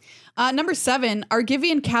 Whatever. #7,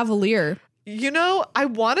 Argivian Cavalier. I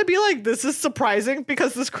want to be like, this is surprising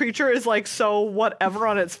because this creature is like so whatever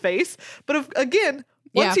on its face. But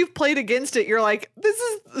once you've played against it, you're like, this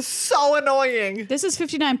is so annoying. This is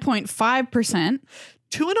 59.5%.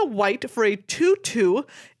 2 and a white for a 2/2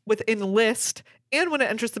 with enlist. And when it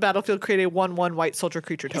enters the battlefield, create a 1/1 white soldier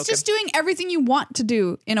creature token. It's just doing everything you want to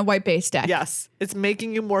do in a white base deck. Yes. It's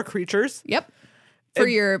making you more creatures. Yep. For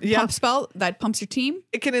your pump spell that pumps your team.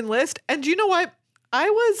 It can enlist. And you know what? I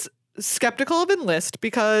was skeptical of enlist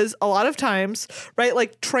because a lot of times, right,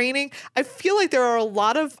 like training, I feel like there are a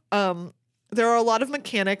lot of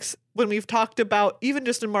mechanics when we've talked about, even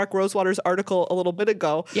just in Mark Rosewater's article a little bit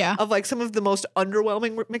ago, of like some of the most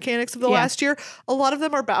underwhelming mechanics of the last year. A lot of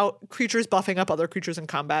them are about creatures buffing up other creatures in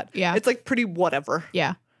combat. Yeah. It's like pretty whatever.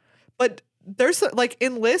 Yeah. But there's like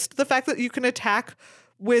enlist, the fact that you can attack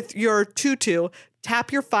with your 2/2,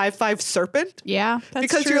 tap your 5/5 serpent. Yeah. That's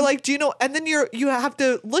because true. you're like, and then you have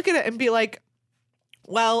to look at it and be like,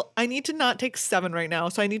 well, I need to not take 7 right now.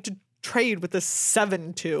 So I need to trade with the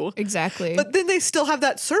 7/2. Exactly. But then they still have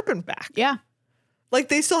that serpent back. Yeah. Like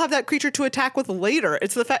they still have that creature to attack with later.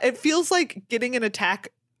 It's the fact it feels like getting an attack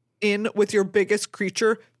in with your biggest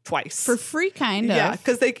creature twice. For free, kind of. Yeah,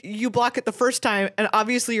 because you block it the first time, and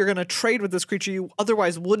obviously you're gonna trade with this creature you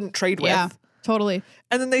otherwise wouldn't trade with. Yeah. Totally.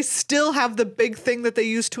 And then they still have the big thing that they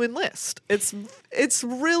use to enlist. It's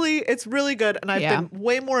really good. And I've been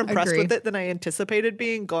way more impressed with it than I anticipated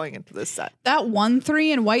being going into this set. That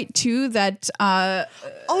 1/3 and white 2 that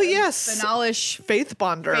Banalish Faith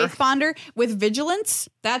Bonder with vigilance.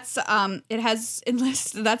 That's it has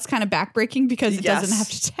enlist. That's kind of backbreaking because it doesn't have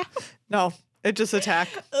to tap. No. It just attack.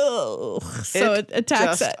 Oh, so it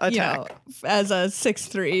attacks as a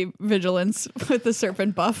 6/3 vigilance with the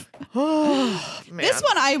serpent buff. Oh, man. This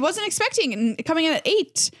one I wasn't expecting, coming in at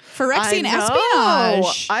 8 Phyrexian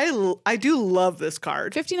Espionage. I do love this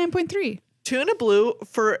card. 59.3. 2 and a blue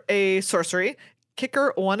for a sorcery.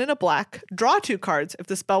 Kicker 1 and a black. Draw 2 cards. If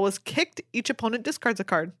the spell was kicked, each opponent discards a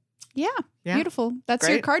card. Yeah, beautiful. That's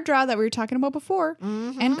your card draw that we were talking about before.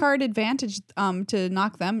 Mm-hmm. And card advantage to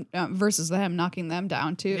knock them versus them, knocking them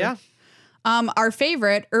down too. Yeah. Our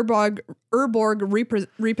favorite, Urborg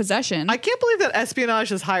Repossession. I can't believe that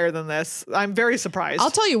Espionage is higher than this. I'm very surprised. I'll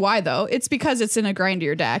tell you why though. It's because it's in a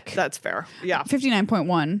grindier deck. That's fair. Yeah.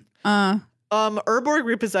 59.1. Urborg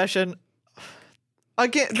Repossession.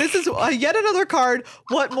 Again, this is yet another card.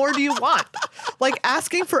 What more do you want? Like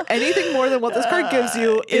asking for anything more than what this card gives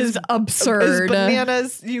you is absurd. Is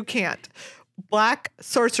bananas. You can't. Black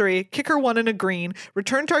sorcery, kicker 1 and a green.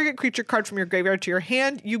 Return target creature card from your graveyard to your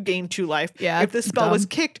hand. You gain 2 life. Yeah. If this spell was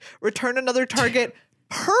kicked, return another target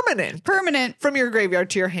permanent from your graveyard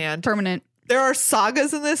to your hand. Permanent. There are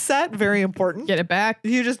sagas in this set. Very important. Get it back.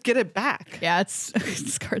 You just get it back. Yeah,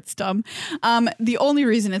 this card's dumb. The only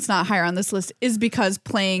reason it's not higher on this list is because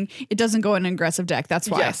it doesn't go in an aggressive deck. That's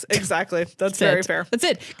why. Yes, exactly. That's very fair. That's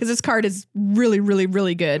it. Because this card is really, really,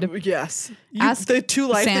 really good. Yes. Ask the 2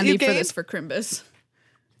 life Sandy that you for this for Crimbus.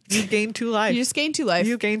 You gain 2 life. You just gain 2 life.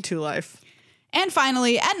 You gain 2 life. And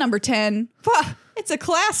finally, at number 10, it's a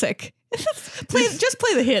classic. Just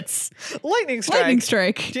play the hits. Lightning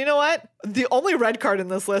Strike. Do you know what? The only red card in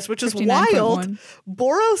this list, which is wild,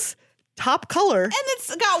 Boros top color. And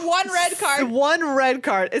it's got 1 red card. 1 red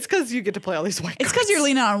card. It's because you get to play all these white cards. It's because you're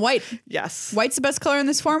leaning on white. Yes. White's the best color in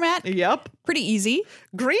this format. Yep. Pretty easy.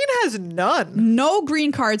 Green has none. No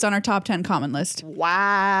green cards on our top 10 common list.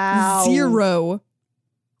 Wow. 0.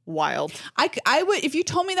 Wild. I would, if you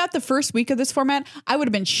told me that the first week of this format, I would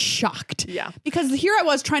have been shocked. Yeah. Because here I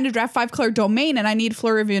was trying to draft 5-color domain and I need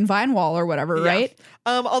Florivian Vinewall or whatever, right?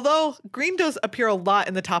 Although green does appear a lot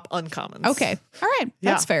in the top uncommons. Okay. All right.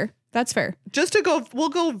 That's fair. That's fair. We'll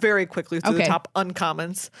go very quickly through the top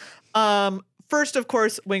uncommons. First, of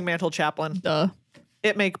course, Wingmantle Chaplain. Duh.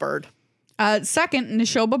 It make bird. Second,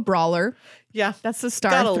 Nishoba Brawler. Yeah. That's the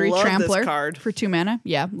star 3 trampler card. for 2 mana.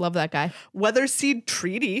 Yeah, love that guy. Weatherseed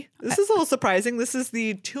Treaty. This is a little surprising. This is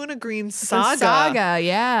the 2 and a green saga.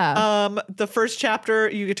 Yeah. The first chapter,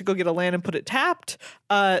 you get to go get a land and put it tapped.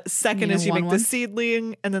 Second is you make the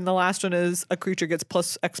seedling, and then the last one is a creature gets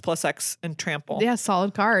 +X and trample. Yeah,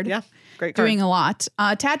 solid card. Yeah, great card. Doing a lot.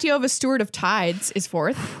 Tatiova Steward of Tides is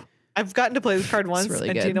 4th. I've gotten to play this card once, really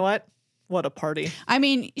and good. Do you know what? What a party. I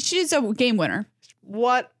mean, she's a game winner.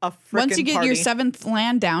 What a freaking Once you get party. your 7th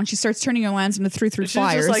land down, she starts turning your lands into 3/3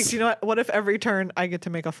 flyers. She's just like, do you know what? What if every turn I get to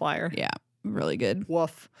make a flyer? Yeah, really good.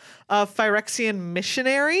 Woof. Phyrexian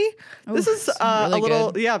Missionary. This is really a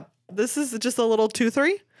little, good. This is just a little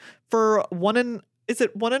 2/3 for 1 and, is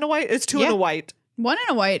it 1 and a white? It's 2 and a white. 1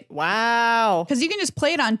 and a white. Wow. Because you can just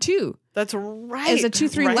play it on 2. That's right. As a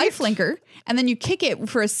 2/3 lifelinker. And then you kick it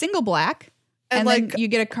for a single black. And then you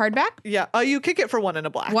get a card back? Yeah. You kick it for 1 and a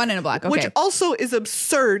black. 1 and a black, okay. Which also is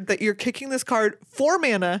absurd that you're kicking this card 4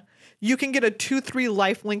 mana. You can get a 2/3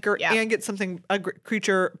 lifelinker and get a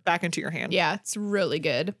creature back into your hand. Yeah, it's really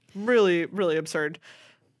good. Really, really absurd.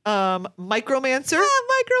 Micromancer.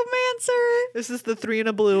 Micromancer. This is the 3 and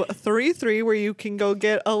a blue 3/3 where you can go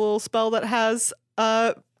get a little spell that has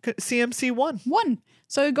CMC 1. 1.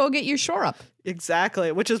 So go get your shore up.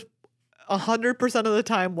 Exactly, which is 100% of the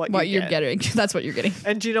time what you're getting. That's what you're getting.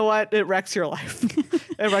 And you know what? It wrecks your life.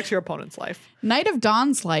 It wrecks your opponent's life. Knight of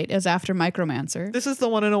Dawn's Light is after Micromancer. This is the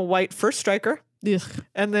 1 in a white first striker. Ugh.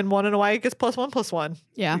 And then 1 in a white gets +1/+1.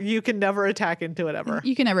 Yeah. You can never attack into it ever.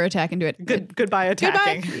 You can never attack into it. Goodbye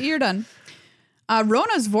attacking. Goodbye. You're done.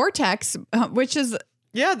 Rona's Vortex, which is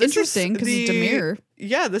interesting because it's Dimir.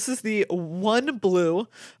 Yeah, this is the 1 blue,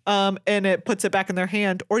 and it puts it back in their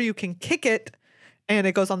hand, or you can kick it, and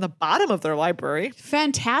it goes on the bottom of their library.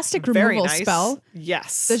 Fantastic removal spell.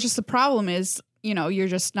 Yes. That's just the problem is, you're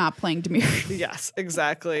just not playing Dimir. Yes,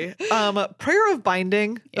 exactly. Prayer of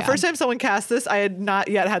Binding. The first time someone cast this, I had not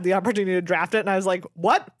yet had the opportunity to draft it, and I was like,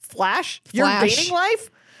 what? Flash? You're gaining life?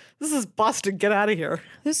 This is busted. Get out of here.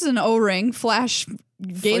 This is an O-ring. Flash,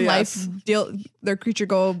 gain life, deal their creature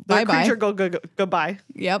go bye-bye. Their creature go goodbye.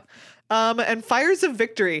 Yep. And Fires of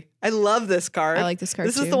Victory. I love this card. I like this card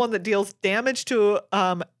This is the one that deals damage to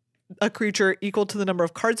a creature equal to the number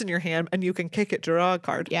of cards in your hand, and you can kick it to draw a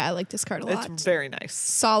card. Yeah, I like this card a lot. It's very nice.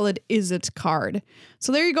 Solid Izzet card.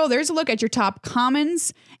 So there you go. There's a look at your top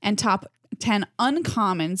commons and top 10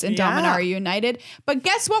 uncommons in Dominaria United. But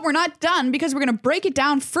guess what? We're not done because we're going to break it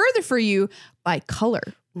down further for you by color.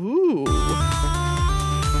 Ooh.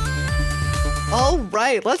 All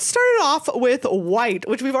right, let's start it off with white,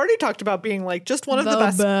 which we've already talked about being like just one of the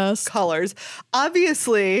best colors.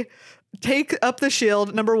 Obviously, Take Up the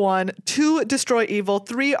Shield, number 1. 2, Destroy Evil.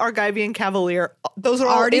 3, Argivian Cavalier. Those are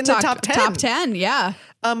all in the top 10. Top 10, yeah.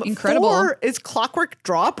 Incredible. 4 is Clockwork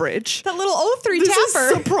Drawbridge. That little O3 this tapper.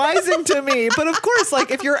 Is surprising to me. But of course,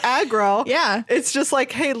 like if you're aggro, yeah, it's just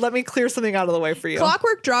like, hey, let me clear something out of the way for you.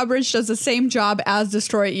 Clockwork Drawbridge does the same job as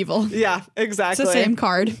Destroy Evil. Yeah, exactly. It's the same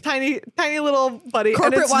card. Tiny little buddy.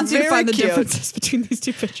 Corporate wants you to find the cute. differences between these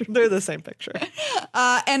two pictures. They're the same picture.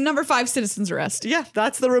 And number 5, Citizen's Arrest. Yeah,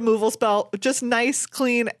 that's the removal spell. Just nice,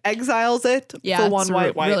 clean, exiles it for 1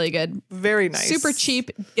 white. Really good. Very nice. Super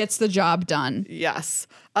cheap, gets the job done. Yes.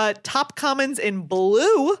 Top commons in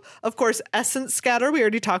blue, of course, Essence Scatter, we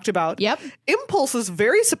already talked about. Yep. Impulse is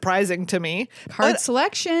very surprising to me. Card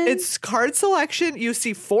selection. It's card selection. You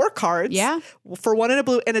see 4 cards for 1 in a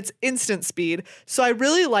blue, and it's instant speed. So I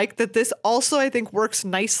really like that this also, I think, works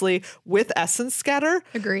nicely with Essence Scatter.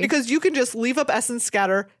 Agreed. Because you can just leave up Essence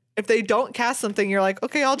Scatter. If they don't cast something, you're like,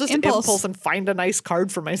 okay, I'll just impulse and find a nice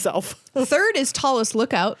card for myself. 3rd is Tallest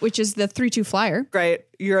Lookout, which is the 3/2 flyer. Great.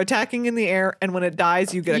 You're attacking in the air, and when it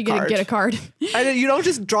dies, you get a card. You get a card. And you don't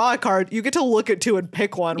just draw a card, you get to look at 2 and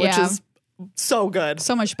pick one, which is so good.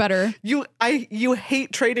 So much better. You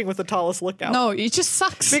hate trading with the Tallest Lookout. No, it just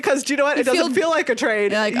sucks. Because do you know what? It doesn't feel like a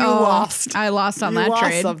trade. Like, you lost. I lost on that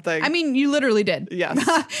trade. Something. I mean, you literally did. Yes.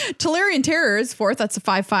 Tolarian Terror is 4th. That's a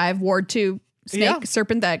 5/5 Ward 2 snake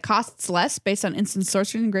serpent that costs less based on instant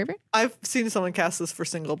sorcery in the graveyard. I've seen someone cast this for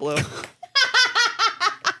single blue.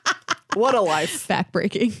 What a life.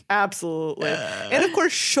 Backbreaking. Absolutely. And of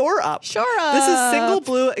course, Shore Up. Shore Up. This is single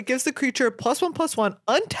blue. It gives the creature +1/+1,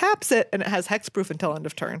 untaps it, and it has hexproof until end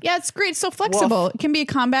of turn. Yeah, it's great. It's so flexible. Woof. It can be a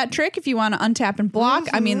combat trick if you want to untap and block.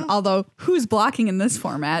 I mean, although who's blocking in this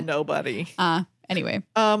format? Nobody. Anyway.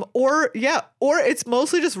 Or it's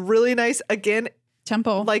mostly just really nice. Again,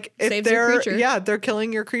 tempo. Like if they're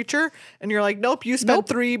killing your creature and you're like, nope, you spent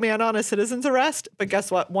 3 mana on a Citizen's Arrest, but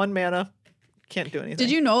guess what? 1 mana can't do anything.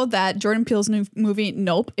 Did you know that Jordan Peele's new movie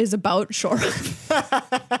Nope is about Shore Up?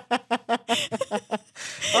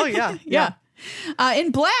 Oh yeah.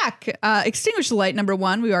 In black, Extinguish the Light, number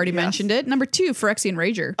 1. We already mentioned it. Number 2, Phyrexian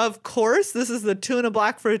Rager. Of course, this is the 2 and a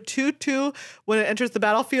black for a 2/2. When it enters the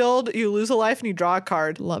battlefield, you lose a life and you draw a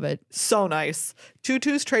card. Love it. So nice.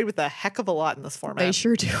 2/2s trade with a heck of a lot in this format. They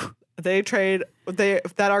sure do. They trade. That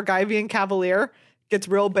Argivian Cavalier gets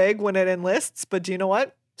real big when it enlists, but do you know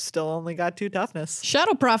what? Still only got 2 toughness.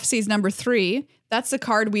 Shadow Prophecies, number 3. That's the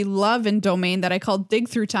card we love in Domain that I called Dig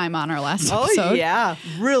Through Time on our last episode. Oh, yeah.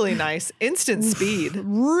 Really nice. Instant speed.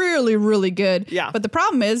 Really, really good. Yeah. But the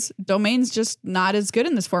problem is Domain's just not as good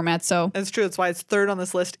in this format. So that's true. That's why it's 3rd on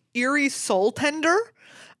this list. Eerie Soul Tender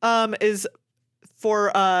is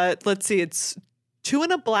for, let's see, it's 2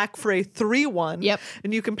 and a black for a 3/1. Yep.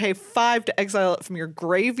 And you can pay 5 to exile it from your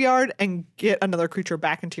graveyard and get another creature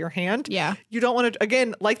back into your hand. Yeah. You don't want to,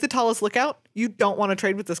 again, like the Tallest Lookout, you don't want to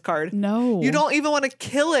trade with this card. No. You don't even want to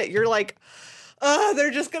kill it. You're like,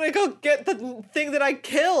 they're just going to go get the thing that I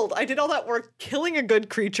killed. I did all that work killing a good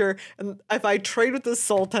creature. And if I trade with this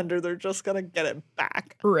Soul Tender, they're just going to get it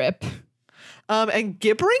back. Rip. And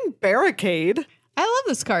Gibbering Barricade. I love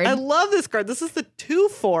this card. I love this card. This is the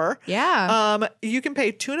 2/4. Yeah. You can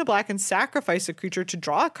pay 2 and a black and sacrifice a creature to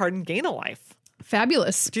draw a card and gain a life.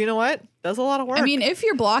 Fabulous. Do you know what? Does a lot of work. I mean, if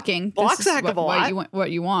you're blocking, Blocks this a is heck of a lot.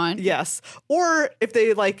 What you want. Yes. Or if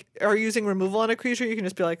they like are using removal on a creature, you can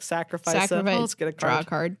just be like sacrifice it. Oh, let's get a card. Draw a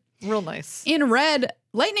card. Real nice. In red,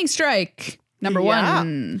 Lightning Strike. Number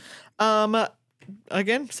 1.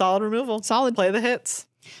 Again, solid removal. Solid. Play the hits.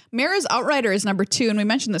 Mara's Outrider is number 2, and we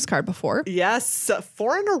mentioned this card before. Yes.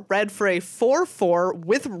 4 and a red for a 4/4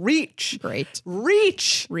 with reach. Great.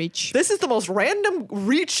 Reach. This is the most random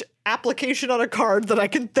reach application on a card that I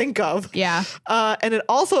can think of. Yeah. And it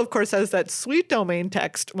also, of course, has that sweet domain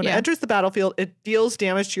text. When it enters the battlefield, it deals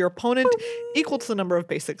damage to your opponent equal to the number of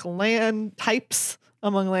basic land types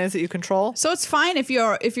among lands that you control. So it's fine if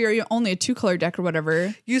you're only a 2-color deck or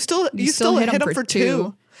whatever. You still hit them for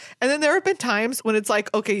 2. And then there have been times when it's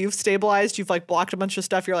like, okay, you've stabilized, you've like blocked a bunch of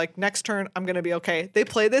stuff. You're like, next turn, I'm going to be okay. They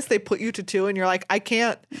play this, they put you to 2, and you're like, I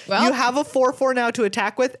can't. Well, you have a 4/4 now to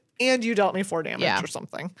attack with, and you dealt me 4 damage or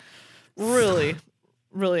something. Really,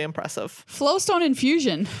 really impressive. Flowstone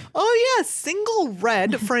Infusion. Oh, yeah. Single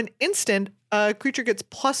red for an instant. A creature gets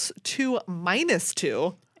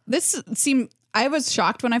 +2/-2. This seemed... I was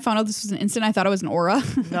shocked when I found out this was an instant. I thought it was an aura.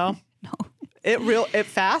 No. No. It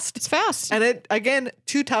fast. It's fast. And it, again,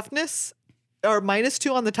 2 toughness or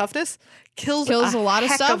 -2 on the toughness kills a lot of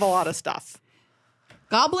heck stuff. of a lot of stuff.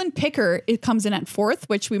 Goblin Picker, it comes in at 4th,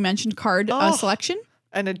 which we mentioned card selection.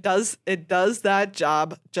 And it does that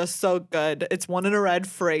job just so good. It's 1 and a red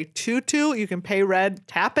for a 2/2. You can pay red,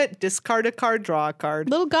 tap it, discard a card, draw a card.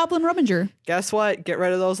 Little Goblin Rubbinger. Guess what? Get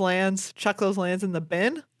rid of those lands. Chuck those lands in the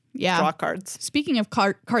bin. Yeah. Draw cards. Speaking of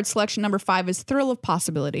card selection, number 5 is Thrill of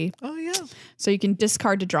Possibility. Oh, yeah. So you can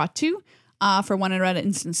discard to draw 2 for 1 and red at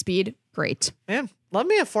instant speed. Great. Man, love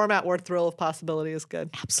me a format where Thrill of Possibility is good.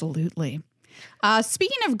 Absolutely.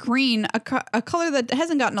 Speaking of green, a color that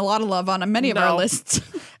hasn't gotten a lot of love on many of our lists.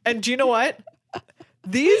 And do you know what?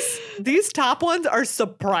 These top ones are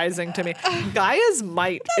surprising to me. Gaia's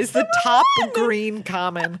Might is the top green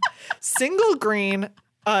common. Single green.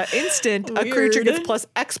 Instant, Weird. A creature gets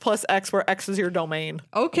 +X where X is your domain.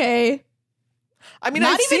 Okay. I mean,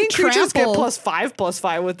 I've seen creatures get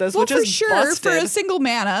 +5 with this, which is busted. For a single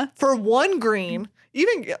mana. For 1 green,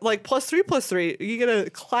 even get like +3/+3, you get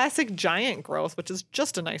a classic giant growth, which is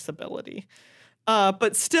just a nice ability.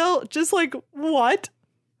 But still, just like, what?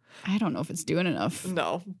 I don't know if it's doing enough.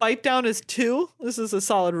 No. Bite Down is 2. This is a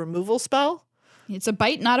solid removal spell. It's a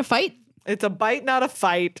bite, not a fight. It's a bite, not a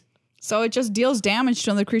fight. So it just deals damage to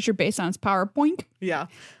another creature based on its power point. Yeah.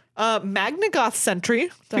 Magnagoth Sentry.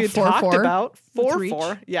 We had 4/4 talked about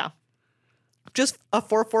 4/4. Yeah. Just a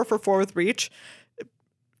 4/4 for 4 with reach.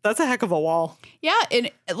 That's a heck of a wall. Yeah, and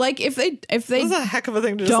like if they That's a heck of a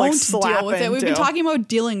thing to just don't like slap deal with it. We've been talking about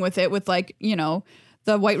dealing with it with like,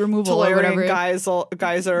 the white removal or whatever.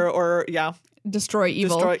 Geyser or Destroy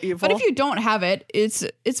evil. But if you don't have it, it's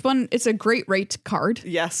a great rate card.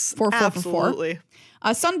 Yes. 4/4 absolutely. for 4.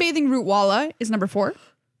 Sunbathing Root Walla is number 4.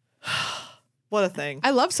 What a thing. I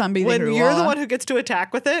love Sunbathing when Root you're Walla. the one who gets to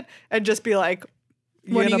attack with it and just be like,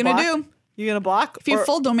 what are you going to do? You going to block? If you have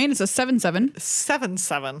full domain, it's a 7/7.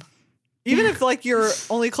 7/7. Even if like you're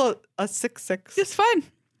only close a 6/6. It's fine.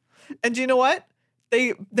 And do you know what?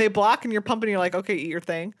 They block and you're pumping. You're like, okay, eat your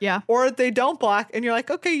thing. Yeah. Or they don't block and you're like,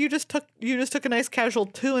 okay, you just took a nice casual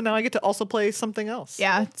 2 and now I get to also play something else.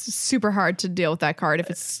 Yeah, it's super hard to deal with that card if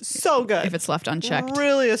it's so good. if it's left unchecked.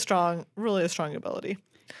 Really a strong ability.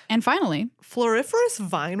 And finally, Floriferous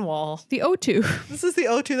Vine Wall. The O2. This is the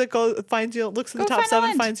O2 that looks in the top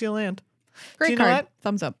 7, finds you a land. Great card.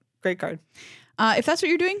 Thumbs up. Great card. If that's what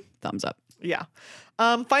you're doing, thumbs up. Yeah.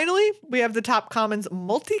 Finally, we have the top commons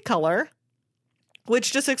Multicolor,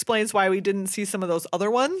 which just explains why we didn't see some of those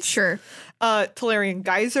other ones. Sure. Tolarian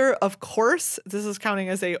Geyser, of course. This is counting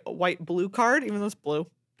as a white-blue card, even though it's blue.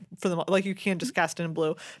 You can just cast it in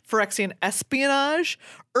blue. Phyrexian Espionage,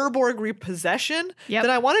 Urborg Repossession. Yep.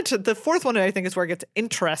 Then the 4th one I think is where it gets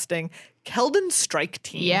interesting. Keldon Strike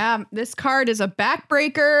Team. Yeah, this card is a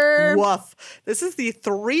backbreaker. Woof. This is the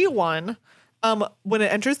 3/1. When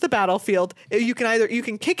it enters the battlefield, you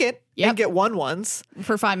can kick it and get 1/1s.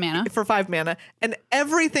 For 5 mana. For 5 mana. And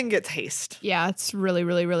everything gets haste. Yeah, it's really,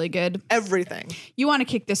 really, really good. Everything. You want to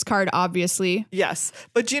kick this card, obviously. Yes.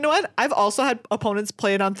 But do you know what? I've also had opponents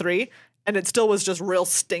play it on 3, and it still was just real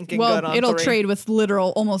stinking good on 3. Well, it'll trade with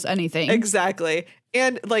literal almost anything. Exactly.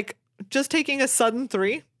 And like just taking a sudden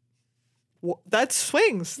 3, that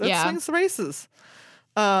swings. That swings the races.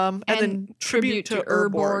 And then Tribute to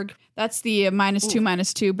Urborg. That's the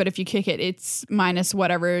 -2/-2, but if you kick it, it's minus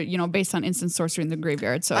whatever, based on instant sorcery in the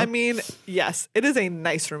graveyard. So I mean, yes, it is a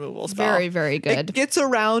nice removal spell. Very, very good. It gets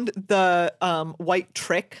around the white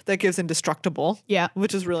trick that gives indestructible. Yeah.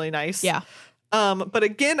 Which is really nice. Yeah. But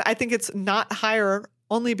again, I think it's not higher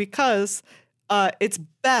only because it's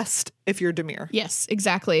best if you're Dimir. Yes,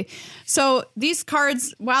 exactly. So these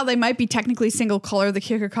cards, while they might be technically single color, the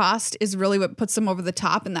kicker cost is really what puts them over the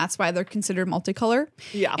top, and that's why they're considered multicolor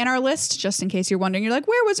in our list. Just in case you're wondering, you're like,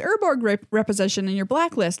 where was Urborg representation in your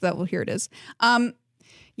black list? Well, here it is. What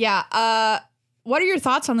are your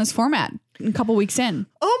thoughts on this format a couple weeks in?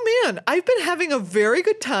 Oh man, I've been having a very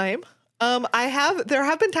good time. There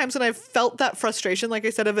have been times when I've felt that frustration, like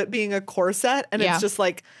I said, of it being a core set, and it's just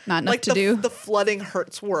like not enough to do. The flooding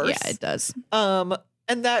hurts worse. Yeah, it does.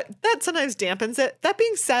 And that sometimes dampens it. That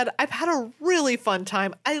being said, I've had a really fun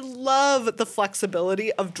time. I love the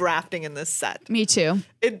flexibility of drafting in this set. Me too.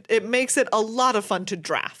 It makes it a lot of fun to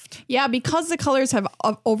draft. Yeah, because the colors have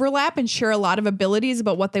overlap and share a lot of abilities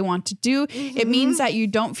about what they want to do. It means that you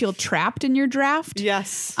don't feel trapped in your draft.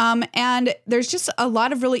 Yes. And there's just a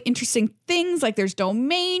lot of really interesting things. Like there's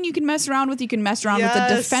Domain you can mess around with. You can mess around with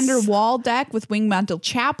the Defender Wall deck with Wingmantle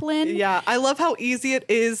Chaplain. Yeah, I love how easy it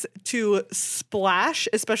is to splash,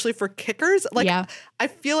 especially for kickers. Like, I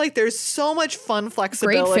feel like there's so much fun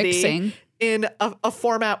flexibility in a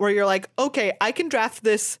format where you're like, okay, I can draft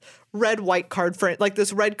this red-white card for it, like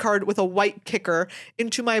this red card with a white kicker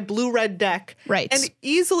into my blue-red deck. Right. And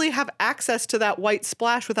easily have access to that white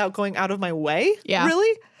splash without going out of my way. Yeah.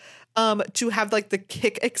 Really? To have like the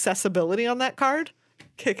kick accessibility on that card.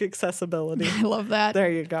 Kick accessibility. I love that. There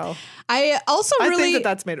you go. I also really think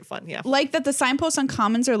that's made it fun. Yeah. Like that the signposts on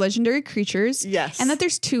commons are legendary creatures. Yes. And that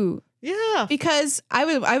there's 2. Yeah. Because I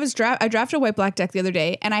drafted a white-black deck the other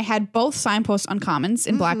day, and I had both signposts on commons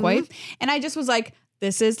in black-white, and I just was like,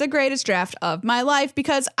 this is the greatest draft of my life,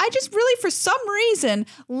 because I just really, for some reason,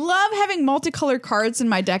 love having multicolored cards in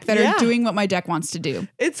my deck that are doing what my deck wants to do.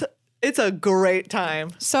 It's a great time.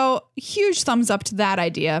 So huge thumbs up to that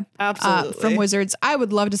idea. Absolutely. From Wizards. I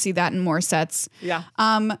would love to see that in more sets. Yeah.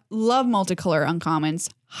 Love multicolor uncommons.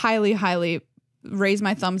 Highly, highly raise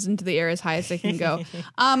my thumbs into the air as high as I can go.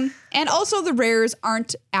 And also the rares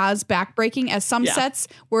aren't as backbreaking as some sets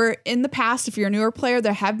where in the past, if you're a newer player,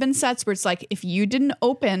 there have been sets where it's like, if you didn't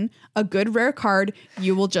open a good rare card,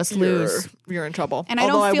 you will just lose. You're in trouble. And I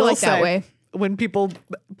don't feel like that way. When people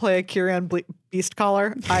play a Kyrian Beast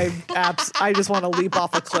Caller, I just want to leap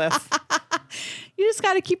off a cliff. You just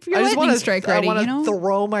got to keep your lightning strike ready. I want to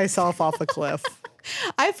throw myself off a cliff.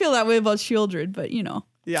 I feel that way about Shieldred, but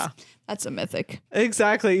yeah, that's a mythic.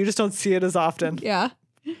 Exactly. You just don't see it as often. Yeah.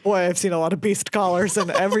 Boy, I've seen a lot of Beast Callers,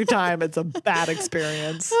 and every time it's a bad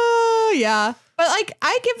experience. Oh, yeah. But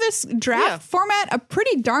I give this draft format a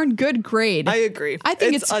pretty darn good grade. I agree. I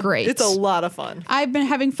think it's great. It's a lot of fun. I've been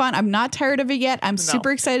having fun. I'm not tired of it yet. I'm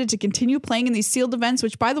super excited to continue playing in these sealed events,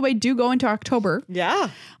 which, by the way, do go into October. Yeah.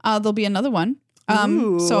 There'll be another one.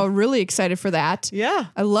 So really excited for that. Yeah.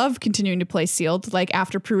 I love continuing to play sealed, like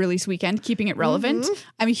after pre-release weekend, keeping it relevant.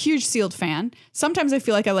 I'm a huge sealed fan. Sometimes I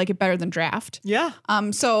feel like I like it better than draft. Yeah.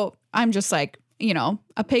 So I'm just like,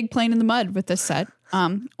 a pig playing in the mud with this set.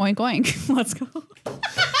 Oink oink. Let's go.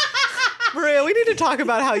 Maria, we need to talk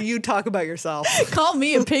about how you talk about yourself. Call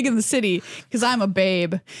me a pig in the city because I'm a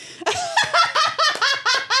babe.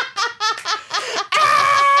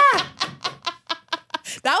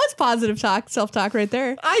 That was positive talk, self-talk right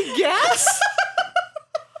there. I guess.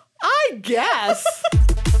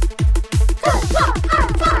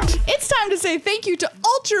 It's time to say thank you to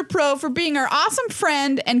Ultra Pro for being our awesome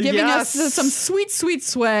friend and giving us some sweet, sweet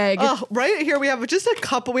swag. Right here we have just a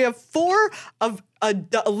couple. We have 4 of a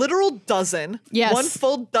literal dozen. Yes. 1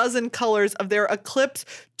 full dozen colors of their Eclipse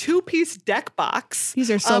 2-piece deck box.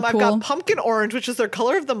 These are so cool. I've got pumpkin orange, which is their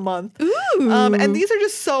color of the month. Ooh. And these are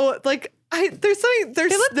just so like they're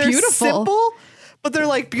beautiful. simple, but they're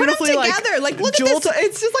like beautifully together. Like look at this.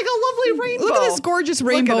 It's just like a lovely rainbow. Look at this gorgeous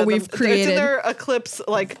rainbow we've created. It's in their Eclipse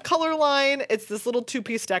like color line. It's this little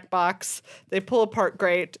 2-piece deck box. They pull apart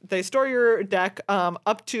great. They store your deck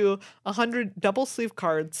up to 100 double sleeve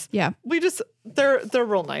cards. Yeah. They're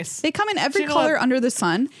real nice. They come in every color under the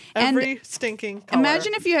sun. Every stinking color.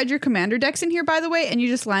 Imagine if you had your Commander decks in here, by the way, and you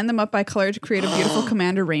just line them up by color to create a beautiful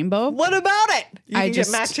Commander rainbow. What about it? You can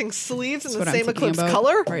get matching sleeves in the same Eclipse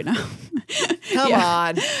color right now.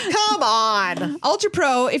 Come on. Ultra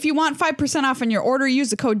Pro, if you want 5% off on your order,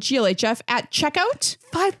 use the code GLHF at checkout.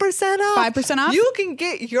 5% off. 5% off. You can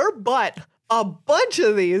get your butt a bunch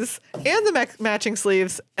of these and the matching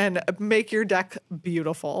sleeves and make your deck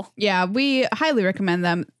beautiful. Yeah, we highly recommend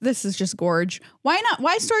them. This is just gorge. Why not?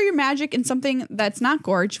 Why store your magic in something that's not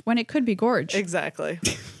gorge when it could be gorge? Exactly.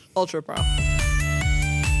 Ultra Pro.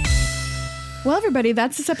 Well, everybody,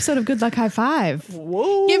 that's this episode of Good Luck High Five.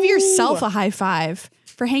 Whoa. Give yourself a high five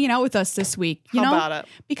for hanging out with us this week. How about it?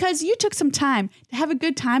 Because you took some time to have a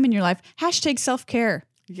good time in your life. # self-care.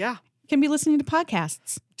 Yeah. You can be listening to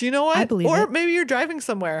podcasts. Do you know what? I believe or it. Maybe you're driving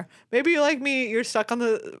somewhere. Maybe you're like me, you're stuck on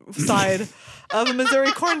the side of a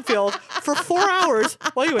Missouri cornfield for 4 hours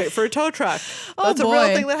while you wait for a tow truck. That's a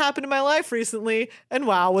real thing that happened in my life recently. And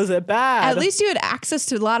wow, was it bad. At least you had access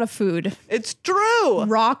to a lot of food. It's true.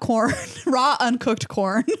 Raw corn. Raw uncooked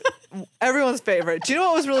corn. Everyone's favorite. Do you know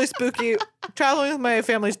what was really spooky? Traveling with my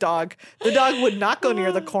family's dog. The dog would not go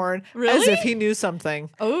near the corn as if he knew something.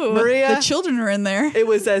 Oh, Maria, the children are in there. It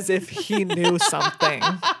was as if he knew something.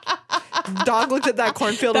 Dog looked at that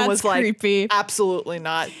cornfield and was creepy. Like, absolutely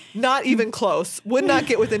not. Not even close. Would not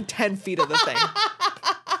get within 10 feet of the thing.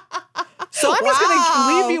 So I'm just going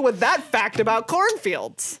to leave you with that fact about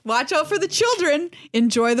cornfields. Watch out for the children.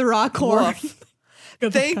 Enjoy the raw corn. Woof.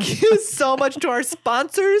 Thank you so much to our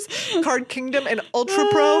sponsors, Card Kingdom and Ultra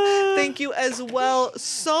Pro. Thank you as well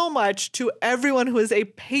so much to everyone who is a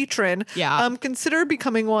patron. Yeah. Consider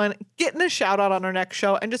becoming one, getting a shout out on our next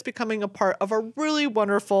show, and just becoming a part of a really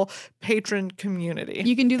wonderful patron community.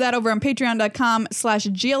 You can do that over on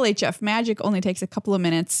patreon.com/GLHF Magic. Only takes a couple of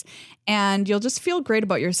minutes. And you'll just feel great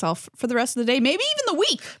about yourself for the rest of the day, maybe even the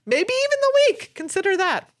week. Consider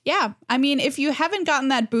that. Yeah. I mean, if you haven't gotten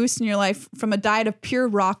that boost in your life from a diet of pure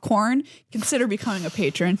raw corn, consider becoming a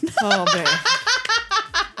patron. Oh, man.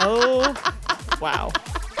 Oh, wow.